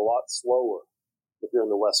 Life is a lot slower if you're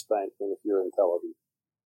in the West Bank than if you're in Tel Aviv.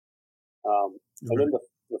 And then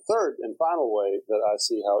the third and final way that I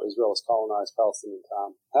see how Israel has colonized Palestinian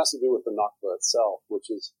time has to do with the Nakba itself,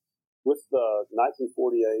 which is with the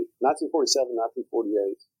 1947-1948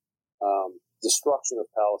 destruction of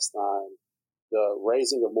Palestine, the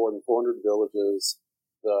raising of more than 400 villages,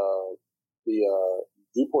 the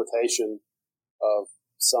deportation of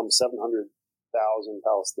some 700,000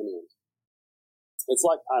 Palestinians. It's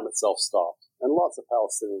like time itself stopped. And lots of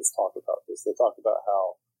Palestinians talk about this. They talk about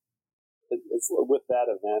how it's with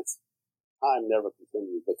that event, time never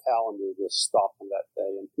continued. The calendar just stopped on that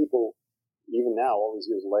day. And people, even now, all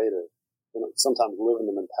these years later, sometimes live in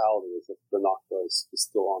the mentality as if the Nakba is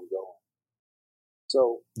still ongoing.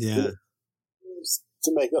 So, yeah.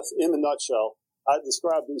 To make us, in a nutshell, I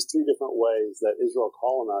described these three different ways that Israel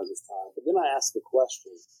colonizes time. But then I asked the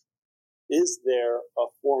question, is there a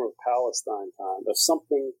form of Palestine time,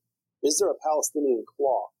 is there a Palestinian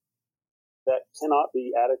clock that cannot be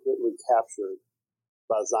adequately captured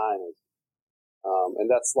by Zionism? And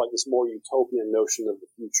that's like this more utopian notion of the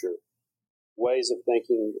future. Ways of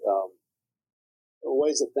thinking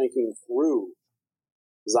through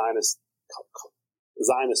Zionist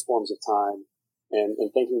forms of time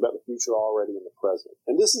and thinking about the future already in the present.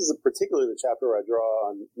 And this is particularly the chapter I draw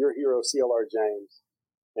on your hero, C.L.R. James,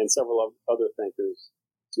 and several other thinkers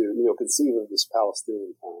to, conceive of this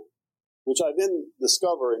Palestinian time, which I then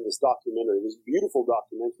discover in this beautiful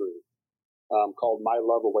documentary called My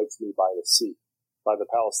Love Awaits Me by the Sea, by the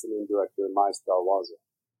Palestinian director Mais Darwaza,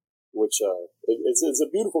 which it's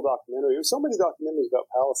a beautiful documentary. There's so many documentaries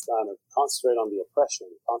about Palestine that concentrate on the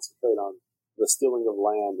oppression, concentrate on the stealing of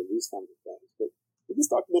land and these kinds of things. But this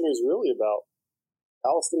documentary is really about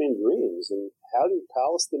Palestinian dreams and how do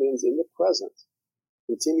Palestinians in the present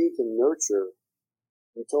continue to nurture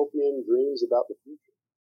utopian dreams about the future.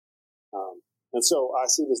 And so I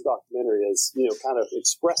see this documentary as, kind of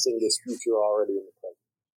expressing this future already in the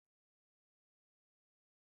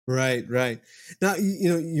present. Right. Now,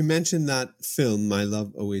 you mentioned that film, My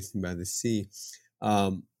Love Awaits Me by the Sea.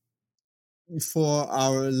 For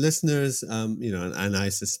our listeners, and I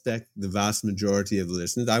suspect the vast majority of the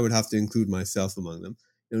listeners, I would have to include myself among them,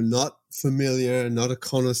 not familiar, not a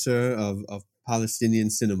connoisseur of Palestinian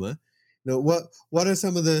cinema. What are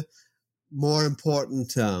some of the more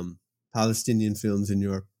important Palestinian films in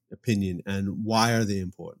your opinion, and why are they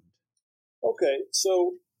important? Okay,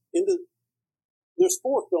 so there's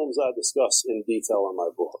 4 films I discuss in detail in my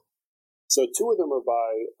book. So 2 of them are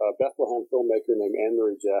by a Bethlehem filmmaker named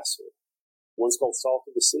Anne-Marie Jasser. One's called Salt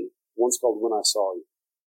of the Sea. One's called When I Saw You.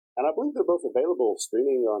 And I believe they're both available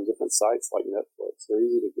streaming on different sites like Netflix. They're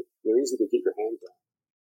easy to get your hands on.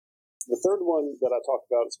 The third one that I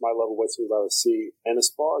talked about is My Love Awaits Me by the Sea. And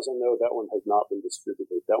as far as I know, that one has not been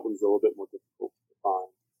distributed. That one's a little bit more difficult to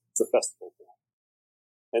find. It's a festival film.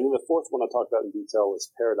 And then the fourth one I talked about in detail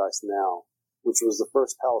is Paradise Now, which was the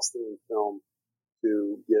first Palestinian film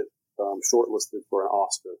to get shortlisted for an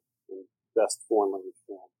Oscar in Best Foreign Language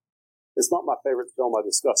Film. It's not my favorite film I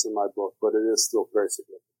discuss in my book, but it is still very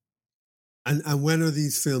significant. And when are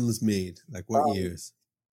these films made? Like what years?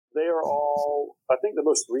 They are all, I think the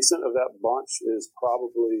most recent of that bunch is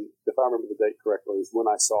probably, if I remember the date correctly, is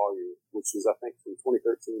When I Saw You, which is, I think, from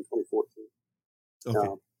 2013, 2014.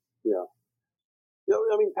 Okay. Yeah. You know,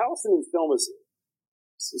 I mean, Palestinian film is,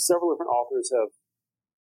 several different authors have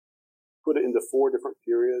put it into 4 different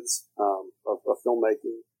periods of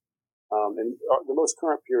filmmaking. And the most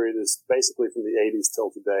current period is basically from the 80s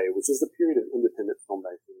till today, which is the period of independent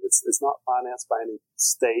filmmaking. It's not financed by any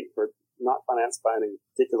state or not financed by any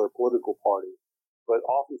particular political party, but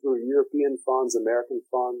often through European funds, American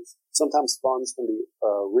funds, sometimes funds from the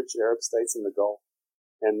rich Arab states in the Gulf,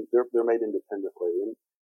 and they're made independently. And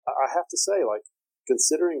I have to say, like,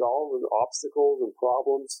 considering all of the obstacles and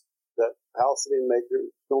problems that Palestinian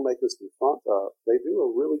filmmakers confront, they do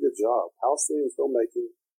a really good job. Palestinian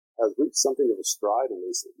filmmaking has reached something of a stride in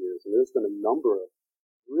recent years, and there's been a number of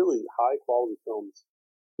really high-quality films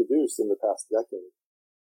produced in the past decade.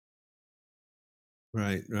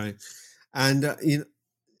 Right. And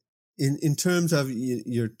in terms of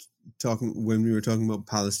you're talking, when we were talking about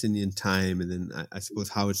Palestinian time, and then I suppose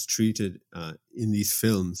how it's treated in these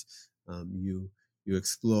films, you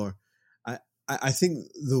explore. I think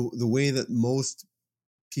the way that most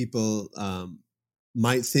people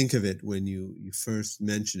might think of it when you first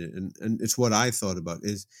mention it, and it's what I thought about,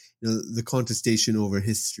 is the contestation over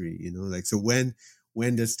history. Like, so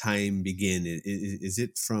when does time begin? Is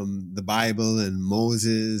it from the Bible and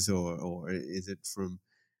Moses, or is it from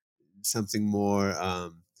something more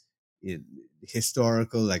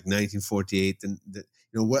historical, like 1948? And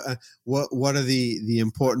what are the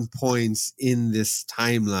important points in this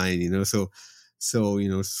timeline? So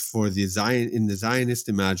for the Zionist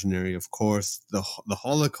imaginary, of course, the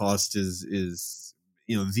Holocaust is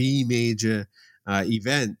the major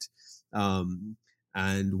event,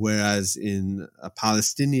 and whereas in a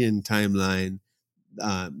Palestinian timeline,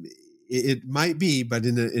 it might be, but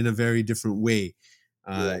in a very different way.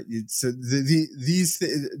 So do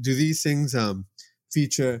these things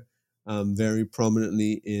feature very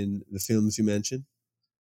prominently in the films you mentioned?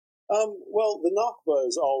 Well, the Nakba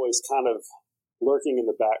is always kind of lurking in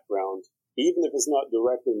the background, even if it's not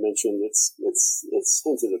directly mentioned. It's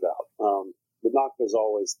hinted about. The Nakba is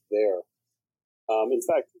always there. In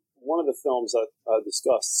fact, one of the films I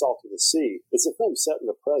discussed, Salt of the Sea, it's a film set in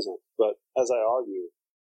the present, but as I argue,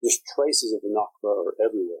 just traces of the Nakba are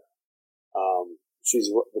everywhere.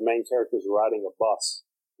 The main character is riding a bus,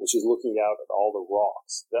 and she's looking out at all the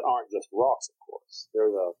rocks that aren't just rocks, of course. They're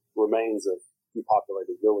the remains of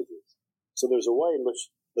depopulated villages. So there's a way in which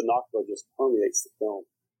the Nakba just permeates the film.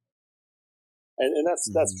 And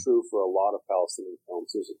that's true for a lot of Palestinian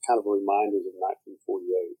films. There's kind of reminders of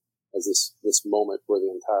 1948 as this moment where the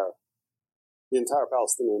entire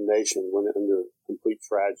Palestinian nation went under complete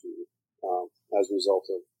tragedy as a result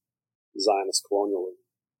of Zionist colonialism.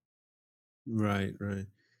 Right.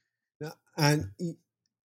 And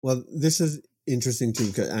well, this is interesting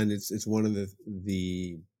too, and it's one of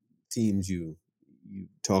the themes you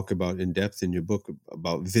talk about in depth in your book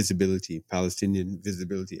about visibility, Palestinian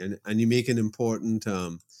visibility, and you make an important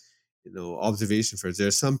observation for us. There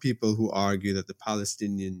are some people who argue that the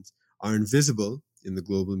Palestinians are invisible in the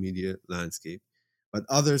global media landscape, but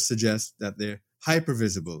others suggest that they're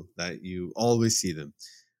hypervisible, that you always see them,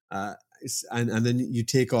 and then you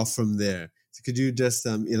take off from there. So could you just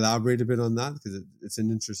elaborate a bit on that, because it's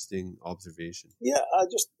an interesting observation? Yeah,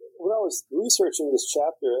 when I was researching this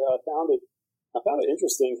chapter, I found it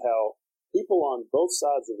interesting how people on both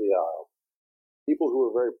sides of the aisle, people who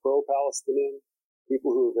are very pro-Palestinian,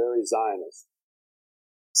 people who are very Zionist,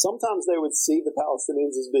 sometimes they would see the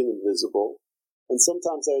Palestinians as being invisible, and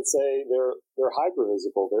sometimes they would say they're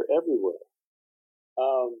hypervisible, they're everywhere.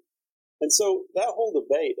 And so that whole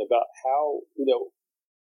debate about how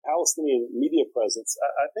Palestinian media presence,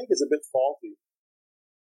 I think, is a bit faulty,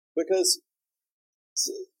 because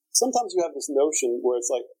sometimes you have this notion where it's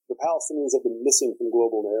like the Palestinians have been missing from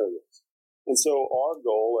global narratives. And so our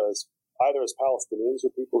goal, as either as Palestinians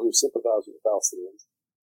or people who sympathize with the Palestinians,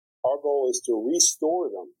 our goal is to restore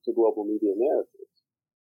them to global media narratives.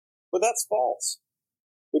 But that's false,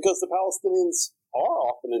 because the Palestinians are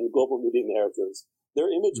often in global media narratives. Their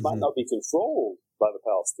image might not be controlled by the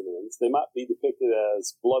Palestinians. They might be depicted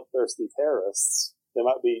as bloodthirsty terrorists. They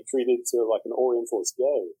might be treated to like an Orientalist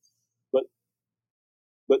gaze.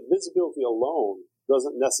 But visibility alone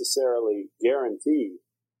doesn't necessarily guarantee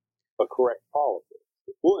a correct politics.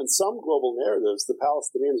 Well, in some global narratives, the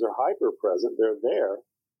Palestinians are hyper-present. They're there,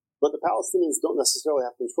 But the Palestinians don't necessarily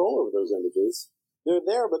have control over those images. They're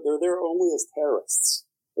there, but they're there only as terrorists.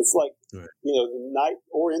 It's like, right. The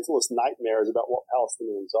Orientalist nightmares about what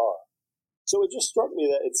Palestinians are. So it just struck me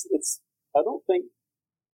that it's. I don't think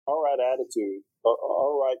our right attitude or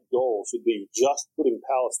our right goal should be just putting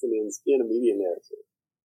Palestinians in a media narrative.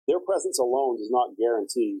 Their presence alone does not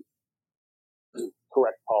guarantee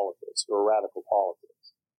correct politics or radical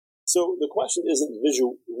politics. So the question isn't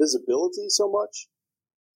visibility so much.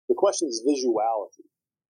 The question is visuality.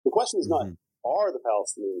 The question is not, are the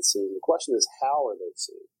Palestinians seen? The question is, how are they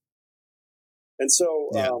seen? And so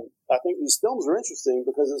I think these films are interesting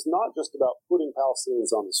because it's not just about putting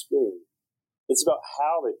Palestinians on the screen. It's about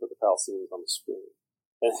how they put the Palestinians on the screen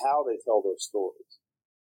and how they tell those stories.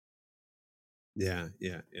 Yeah,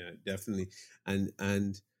 definitely. And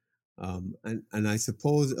I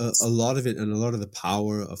suppose a lot of it, and a lot of the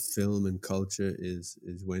power of film and culture is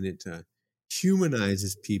when it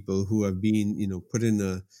humanizes people who have been, put in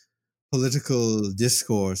a political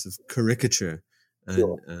discourse of caricature.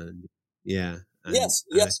 And yes,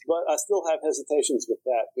 but I still have hesitations with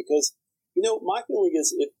that because, my feeling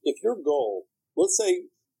is if your goal, let's say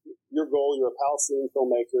your goal, you're a Palestinian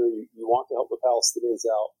filmmaker, you want to help the Palestinians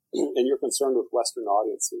out, and you're concerned with Western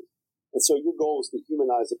audiences. And so your goal is to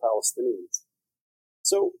humanize the Palestinians.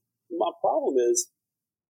 So my problem is,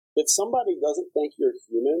 if somebody doesn't think you're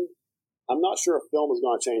human, I'm not sure a film is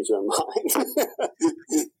going to change their mind.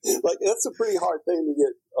 Like, that's a pretty hard thing to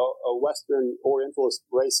get a Western Orientalist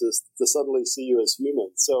racist to suddenly see you as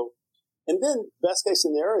human. So, and then, best case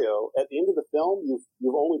scenario, at the end of the film,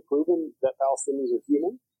 you've only proven that Palestinians are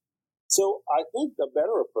human. So I think the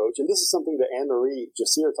better approach, and this is something that Anne-Marie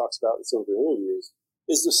Jassir talks about in some of her interviews,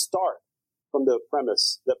 is to start from the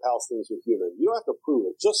premise that Palestinians are human. You don't have to prove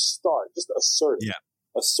it. Just start. Just assert it. Yeah.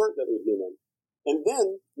 Assert that they're human. And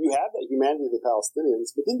then you have that humanity of the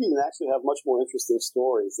Palestinians, but then you can actually have much more interesting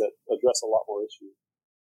stories that address a lot more issues.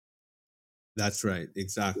 That's right.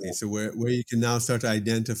 Exactly. Yeah. So where you can now start to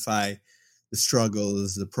identify the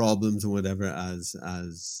struggles, the problems, and whatever as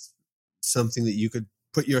something that you could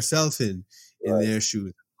put yourself in their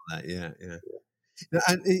shoes. Yeah.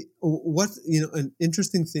 And what, an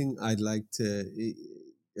interesting thing I'd like to,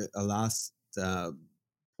 a last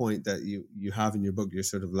point that you have in your book, your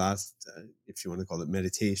sort of last, if you want to call it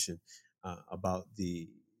meditation, about the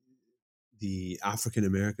African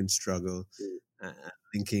American struggle,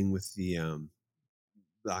 linking with the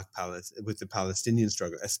with the Palestinian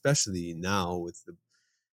struggle, especially now with the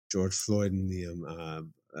George Floyd and the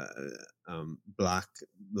Black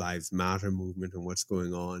Lives Matter movement and what's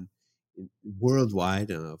going on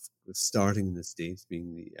worldwide, starting in the States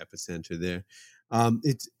being the epicenter there.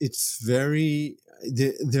 It's very,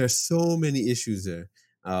 there are so many issues there,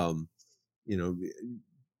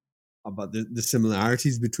 about the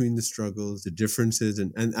similarities between the struggles, the differences,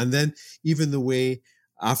 and then even the way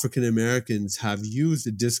African Americans have used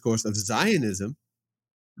the discourse of Zionism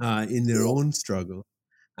in their own struggle.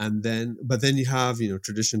 But then you have,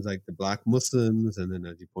 traditions like the Black Muslims, and then,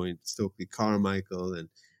 as you point, Stokely Carmichael and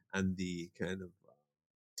the kind of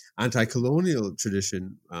anti-colonial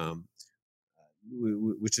tradition,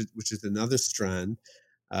 which is another strand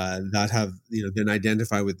that have then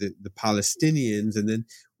identify with the Palestinians, and then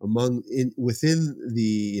within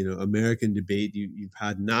the American debate, you've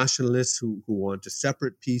had nationalists who want a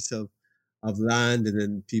separate piece of land, and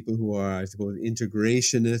then people who are, I suppose,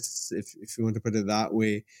 integrationists, if you want to put it that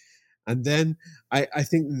way. And then I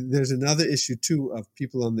think there's another issue too of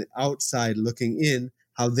people on the outside looking in,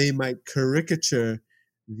 how they might caricature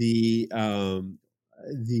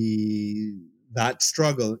that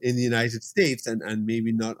struggle in the United States and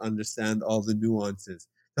maybe not understand all the nuances.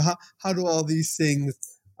 So how do all these things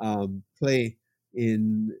play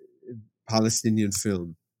in Palestinian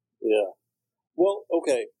film? Yeah. Well,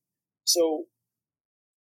 okay. So,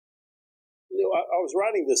 I was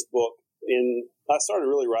writing this book I started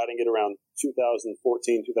really writing it around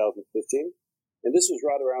 2014, 2015. And this was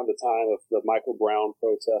right around the time of the Michael Brown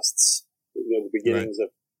protests, the beginnings of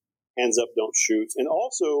Hands Up, Don't Shoot. And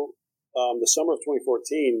also the summer of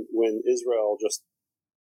 2014, when Israel just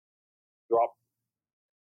dropped,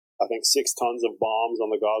 I think, 6 tons of bombs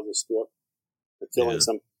on the Gaza Strip, killing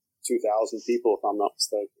some 2,000 people, if I'm not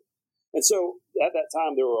mistaken. And so at that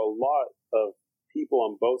time, there were a lot of people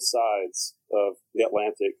on both sides of the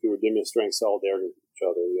Atlantic who were demonstrating solidarity with each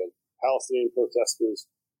other. We had Palestinian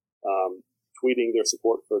protesters tweeting their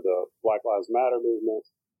support for the Black Lives Matter movement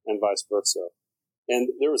and vice versa.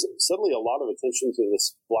 And there was suddenly a lot of attention to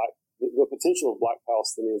this the potential of Black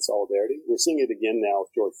Palestinian solidarity. We're seeing it again now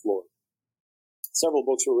with George Floyd. Several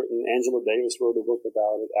books were written. Angela Davis wrote a book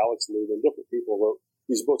about it. Alex Lubin, different people wrote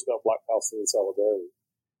these books about Black Palestinian solidarity.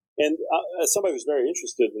 And as somebody who's very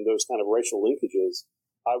interested in those kind of racial linkages,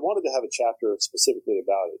 I wanted to have a chapter specifically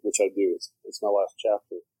about it, which I do. It's my last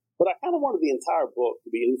chapter. But I kind of wanted the entire book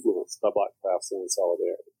to be influenced by Black Palestinian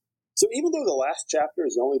solidarity. So even though the last chapter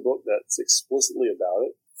is the only book that's explicitly about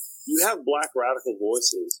it, you have Black radical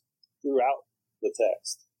voices throughout the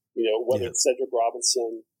text. Whether it's Cedric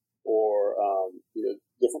Robinson or,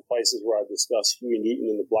 different places where I discuss Huey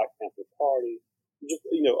Newton and the Black Panther Party, just,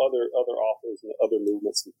 other authors and other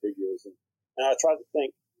movements and figures. And I try to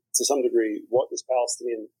think, to some degree, what does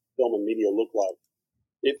Palestinian film and media look like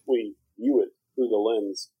if we view it through the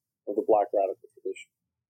lens of the Black radical tradition?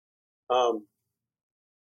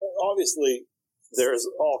 Obviously, there's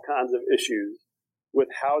all kinds of issues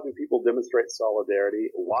with how do people demonstrate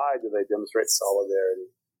solidarity? Why do they demonstrate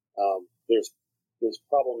solidarity? There's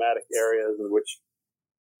problematic areas in which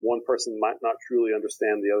one person might not truly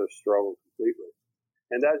understand the other's struggle completely.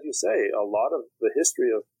 And as you say, a lot of the history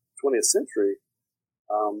of 20th century,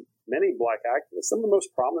 many Black activists, some of the most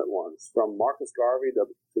prominent ones, from Marcus Garvey to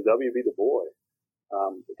W.B. Du Bois,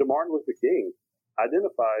 to Martin Luther King,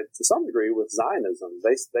 identified to some degree with Zionism.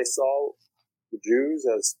 They saw the Jews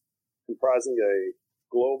as comprising a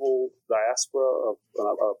global diaspora of an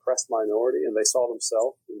oppressed minority, and they saw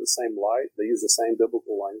themselves in the same light. They used the same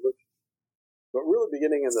biblical language. But really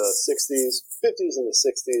beginning in the 50s and the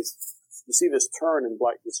 60s, you see this turn in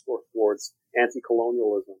Black discourse towards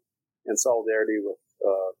anti-colonialism and solidarity with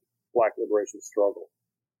Black liberation struggle.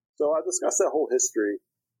 So I discussed that whole history,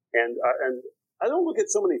 and I don't look at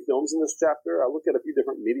so many films in this chapter. I look at a few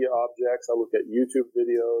different media objects. I look at YouTube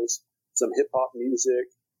videos, some hip-hop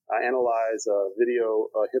music. I analyze a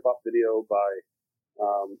hip-hop video by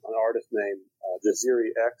an artist named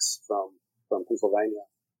Jaziri X from Pennsylvania,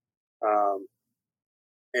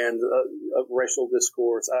 and racial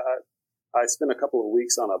discourse. I spent a couple of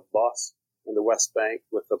weeks on a bus in the West Bank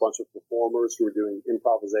with a bunch of performers who were doing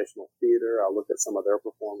improvisational theater. I looked at some of their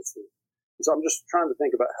performances. And so I'm just trying to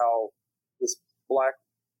think about how this Black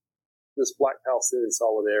Palestinian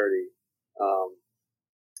solidarity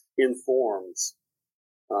informs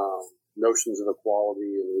notions of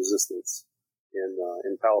equality and resistance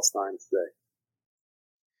in Palestine today.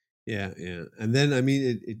 Yeah. And then, I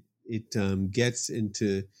mean, it gets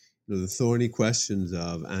into the thorny questions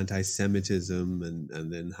of anti-Semitism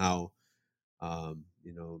and then how,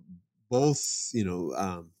 both,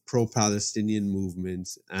 pro-Palestinian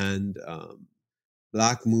movements and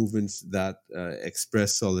Black movements that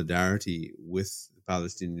express solidarity with the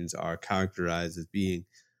Palestinians are characterized as being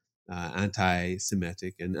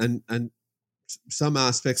anti-Semitic, and some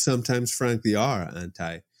aspects sometimes, frankly, are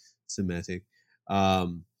anti-Semitic.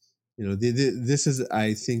 This is,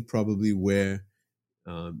 I think, probably where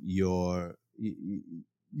your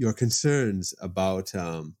concerns about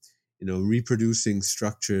reproducing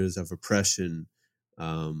structures of oppression,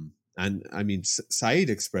 and I mean, Said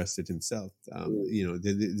expressed it himself.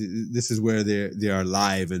 This is where they are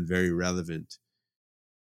live and very relevant.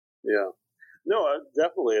 Yeah, no,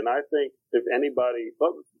 definitely. And I think if anybody,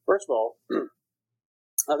 but first of all,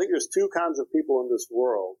 I think there's two kinds of people in this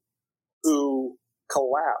world who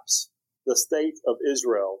collapse the state of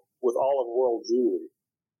Israel with all of world Jewry.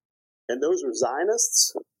 And those are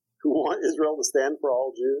Zionists who want Israel to stand for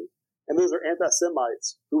all Jews. And those are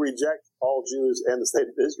anti-Semites who reject all Jews and the state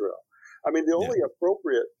of Israel. I mean, the only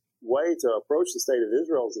appropriate way to approach the state of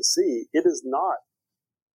Israel is to see it is not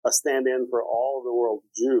a stand-in for all of the world's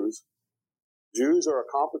Jews. Jews are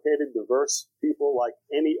a complicated, diverse people like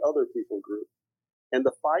any other people group. And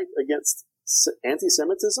the fight against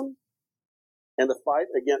anti-Semitism and the fight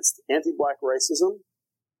against anti-Black racism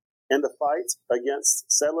and the fight against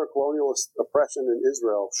settler colonialist oppression in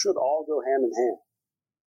Israel should all go hand in hand.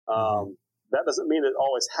 That doesn't mean it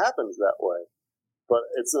always happens that way, but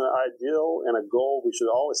it's an ideal and a goal we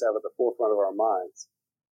should always have at the forefront of our minds.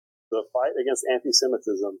 The fight against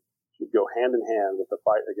anti-Semitism should go hand in hand with the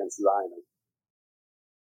fight against Zionism.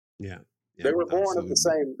 Yeah, they were born of the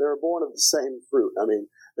same. They were born of the same fruit. I mean,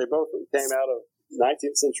 they both came out of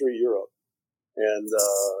 19th century Europe, and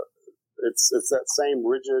it's that same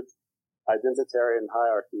rigid identitarian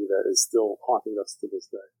hierarchy that is still haunting us to this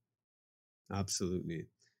day. Absolutely.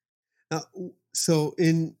 Now, so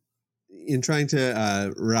in trying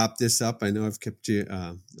to wrap this up, I know I've kept you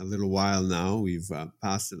a little while now. We've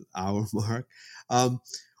passed the hour mark.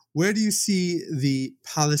 Where do you see the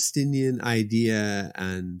Palestinian idea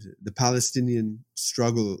and the Palestinian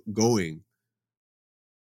struggle going?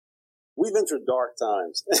 We've entered dark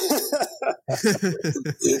times.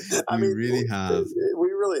 We really have.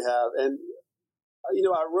 We really have. And,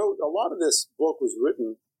 I wrote, a lot of this book was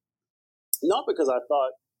written Not because I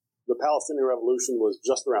thought the Palestinian Revolution was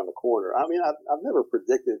just around the corner. I mean, I've never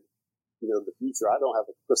predicted, the future. I don't have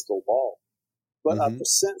a crystal ball, but I've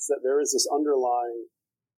sensed that there is this underlying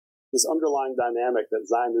dynamic that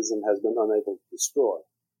Zionism has been unable to destroy.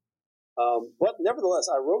 But nevertheless,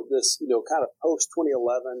 I wrote this, kind of post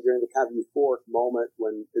 2011 during the kind of euphoric moment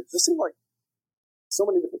when it just seemed like so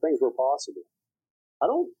many different things were possible. I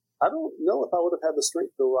don't know if I would have had the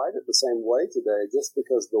strength to write it the same way today, just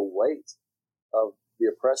because the weight of the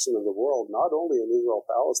oppression of the world, not only in Israel,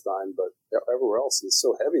 Palestine, but everywhere else, is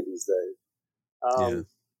so heavy these days.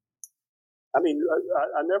 I mean,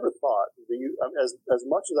 I never thought as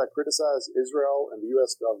much as I criticize Israel and the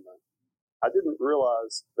U.S. government, I didn't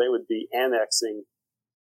realize they would be annexing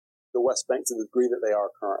the West Bank to the degree that they are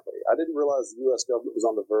currently. I didn't realize the U.S. government was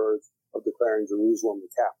on the verge of declaring Jerusalem the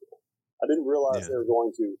capital. I didn't realize they were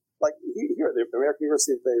going to, like here at the American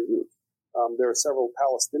University of Beirut, there are several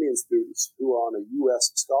Palestinian students who are on a U.S.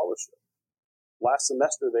 scholarship. Last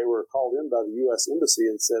semester, they were called in by the U.S. Embassy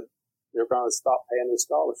and said they're going to stop paying their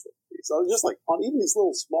scholarship fees. So just like on even these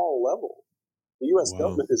little small levels, the U.S.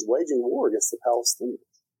 government is waging war against the Palestinians.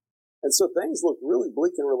 And so things look really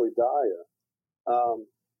bleak and really dire.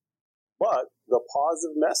 But the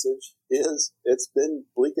positive message is it's been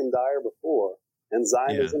bleak and dire before, and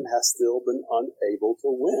Zionism has still been unable to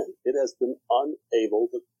win. It has been unable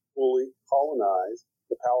to fully colonize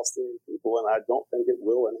the Palestinian people, and I don't think it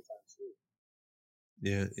will anytime soon.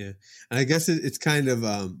 Yeah. And I guess it's kind of,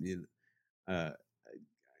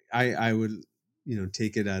 I would,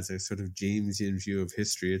 take it as a sort of Jamesian view of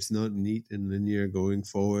history. It's not neat and linear going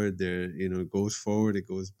forward. There, it goes forward, it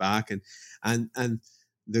goes back, and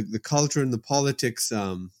the culture and the politics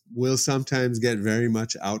will sometimes get very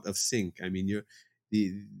much out of sync. I mean,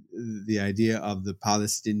 the idea of the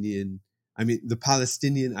Palestinian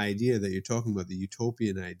idea that you're talking about, the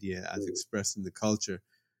utopian idea as expressed in the culture,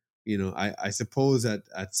 I suppose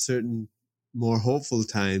at certain more hopeful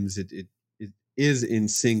times it is in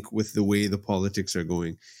sync with the way the politics are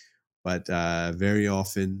going. But very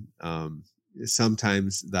often,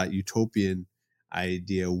 sometimes that utopian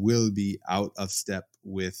idea will be out of step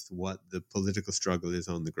with what the political struggle is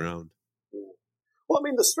on the ground. Well, I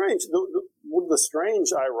mean, the strange,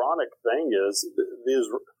 ironic thing is the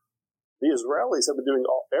Israelis have been doing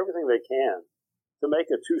everything they can to make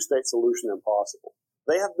a two-state solution impossible.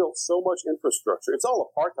 They have built so much infrastructure. It's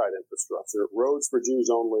all apartheid infrastructure, roads for Jews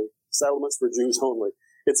only, settlements for Jews only.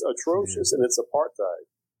 It's atrocious and it's apartheid.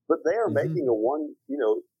 But they are making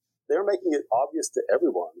they're making it obvious to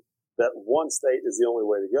everyone that one state is the only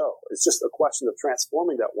way to go. It's just a question of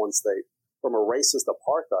transforming that one state from a racist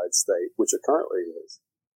apartheid state, which it currently is,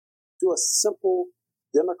 to a simple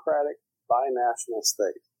democratic binational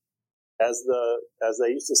state. As they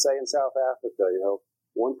used to say in South Africa,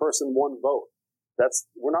 one person, one vote.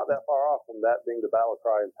 We're not that far off from that being the battle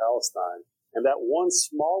cry in Palestine. And that one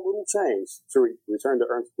small little change, to return to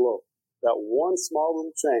Ernst Bloch, that one small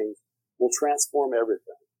little change will transform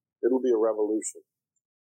everything. It'll be a revolution.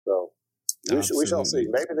 So we shall see.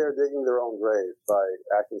 Maybe they're digging their own grave by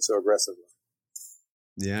acting so aggressively.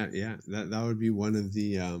 Yeah. That would be one of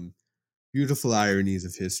the beautiful ironies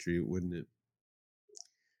of history, wouldn't it?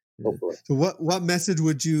 Hopefully. So what message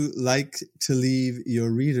would you like to leave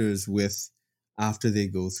your readers with after they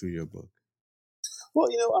go through your book? Well,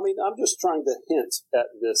 I'm just trying to hint at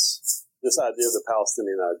this idea of the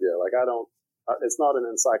Palestinian idea. Like, it's not an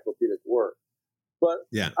encyclopedic work, but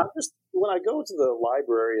when I go to the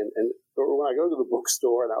library or when I go to the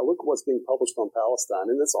bookstore and I look at what's being published on Palestine,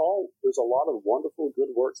 and there's a lot of wonderful,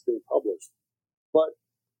 good works being published, but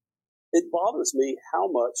it bothers me how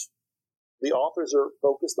much the authors are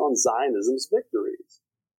focused on Zionism's victories,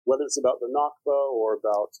 whether it's about the Nakba or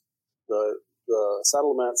about the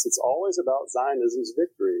settlements. It's always about Zionism's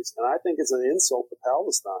victories. And I think it's an insult to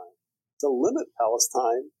Palestine to limit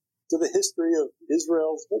Palestine to the history of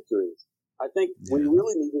Israel's victories. I think we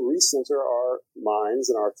really need to recenter our minds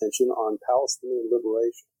and our attention on Palestinian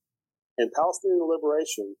liberation. And Palestinian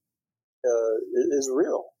liberation is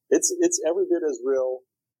real. It's every bit as real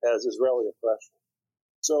as Israeli oppression.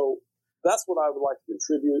 So that's what I would like to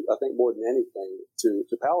contribute, I think, more than anything,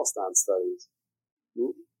 to Palestine studies,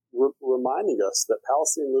 reminding us that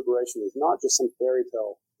Palestinian liberation is not just some fairy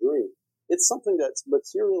tale dream. It's something that's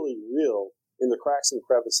materially real in the cracks and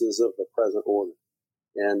crevices of the present order.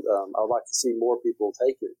 And I would like to see more people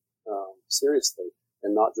take it seriously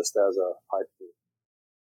and not just as a hype dream.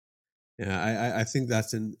 Yeah, I think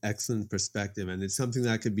that's an excellent perspective, and it's something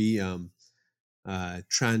that could be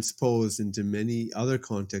transposed into many other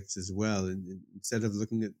contexts as well. And instead of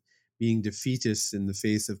looking at being defeatists in the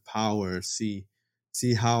face of power, see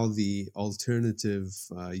see how the alternative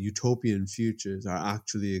utopian futures are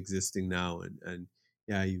actually existing now. And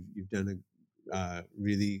yeah, you've done a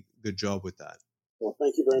really good job with that. Well,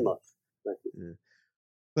 thank you very much. Thank you. Yeah.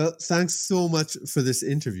 Well, thanks so much for this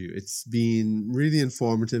interview. It's been really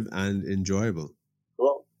informative and enjoyable.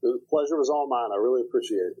 Well, the pleasure was all mine. I really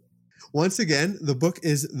appreciate it. Once again, the book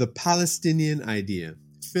is The Palestinian Idea: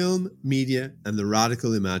 Film, Media, and the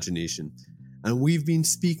Radical Imagination. And we've been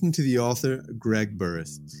speaking to the author, Greg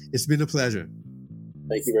Burris. It's been a pleasure.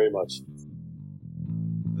 Thank you very much.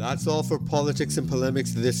 That's all for Politics and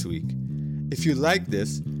Polemics this week. If you like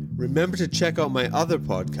this, remember to check out my other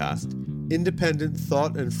podcast, Independent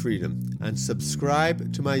Thought and Freedom, and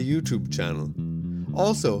subscribe to my YouTube channel.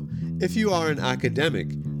 Also, if you are an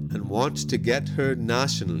academic and want to get heard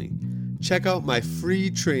nationally, check out my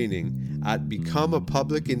free training at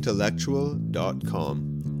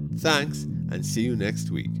becomeapublicintellectual.com. Thanks, and see you next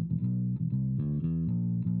week.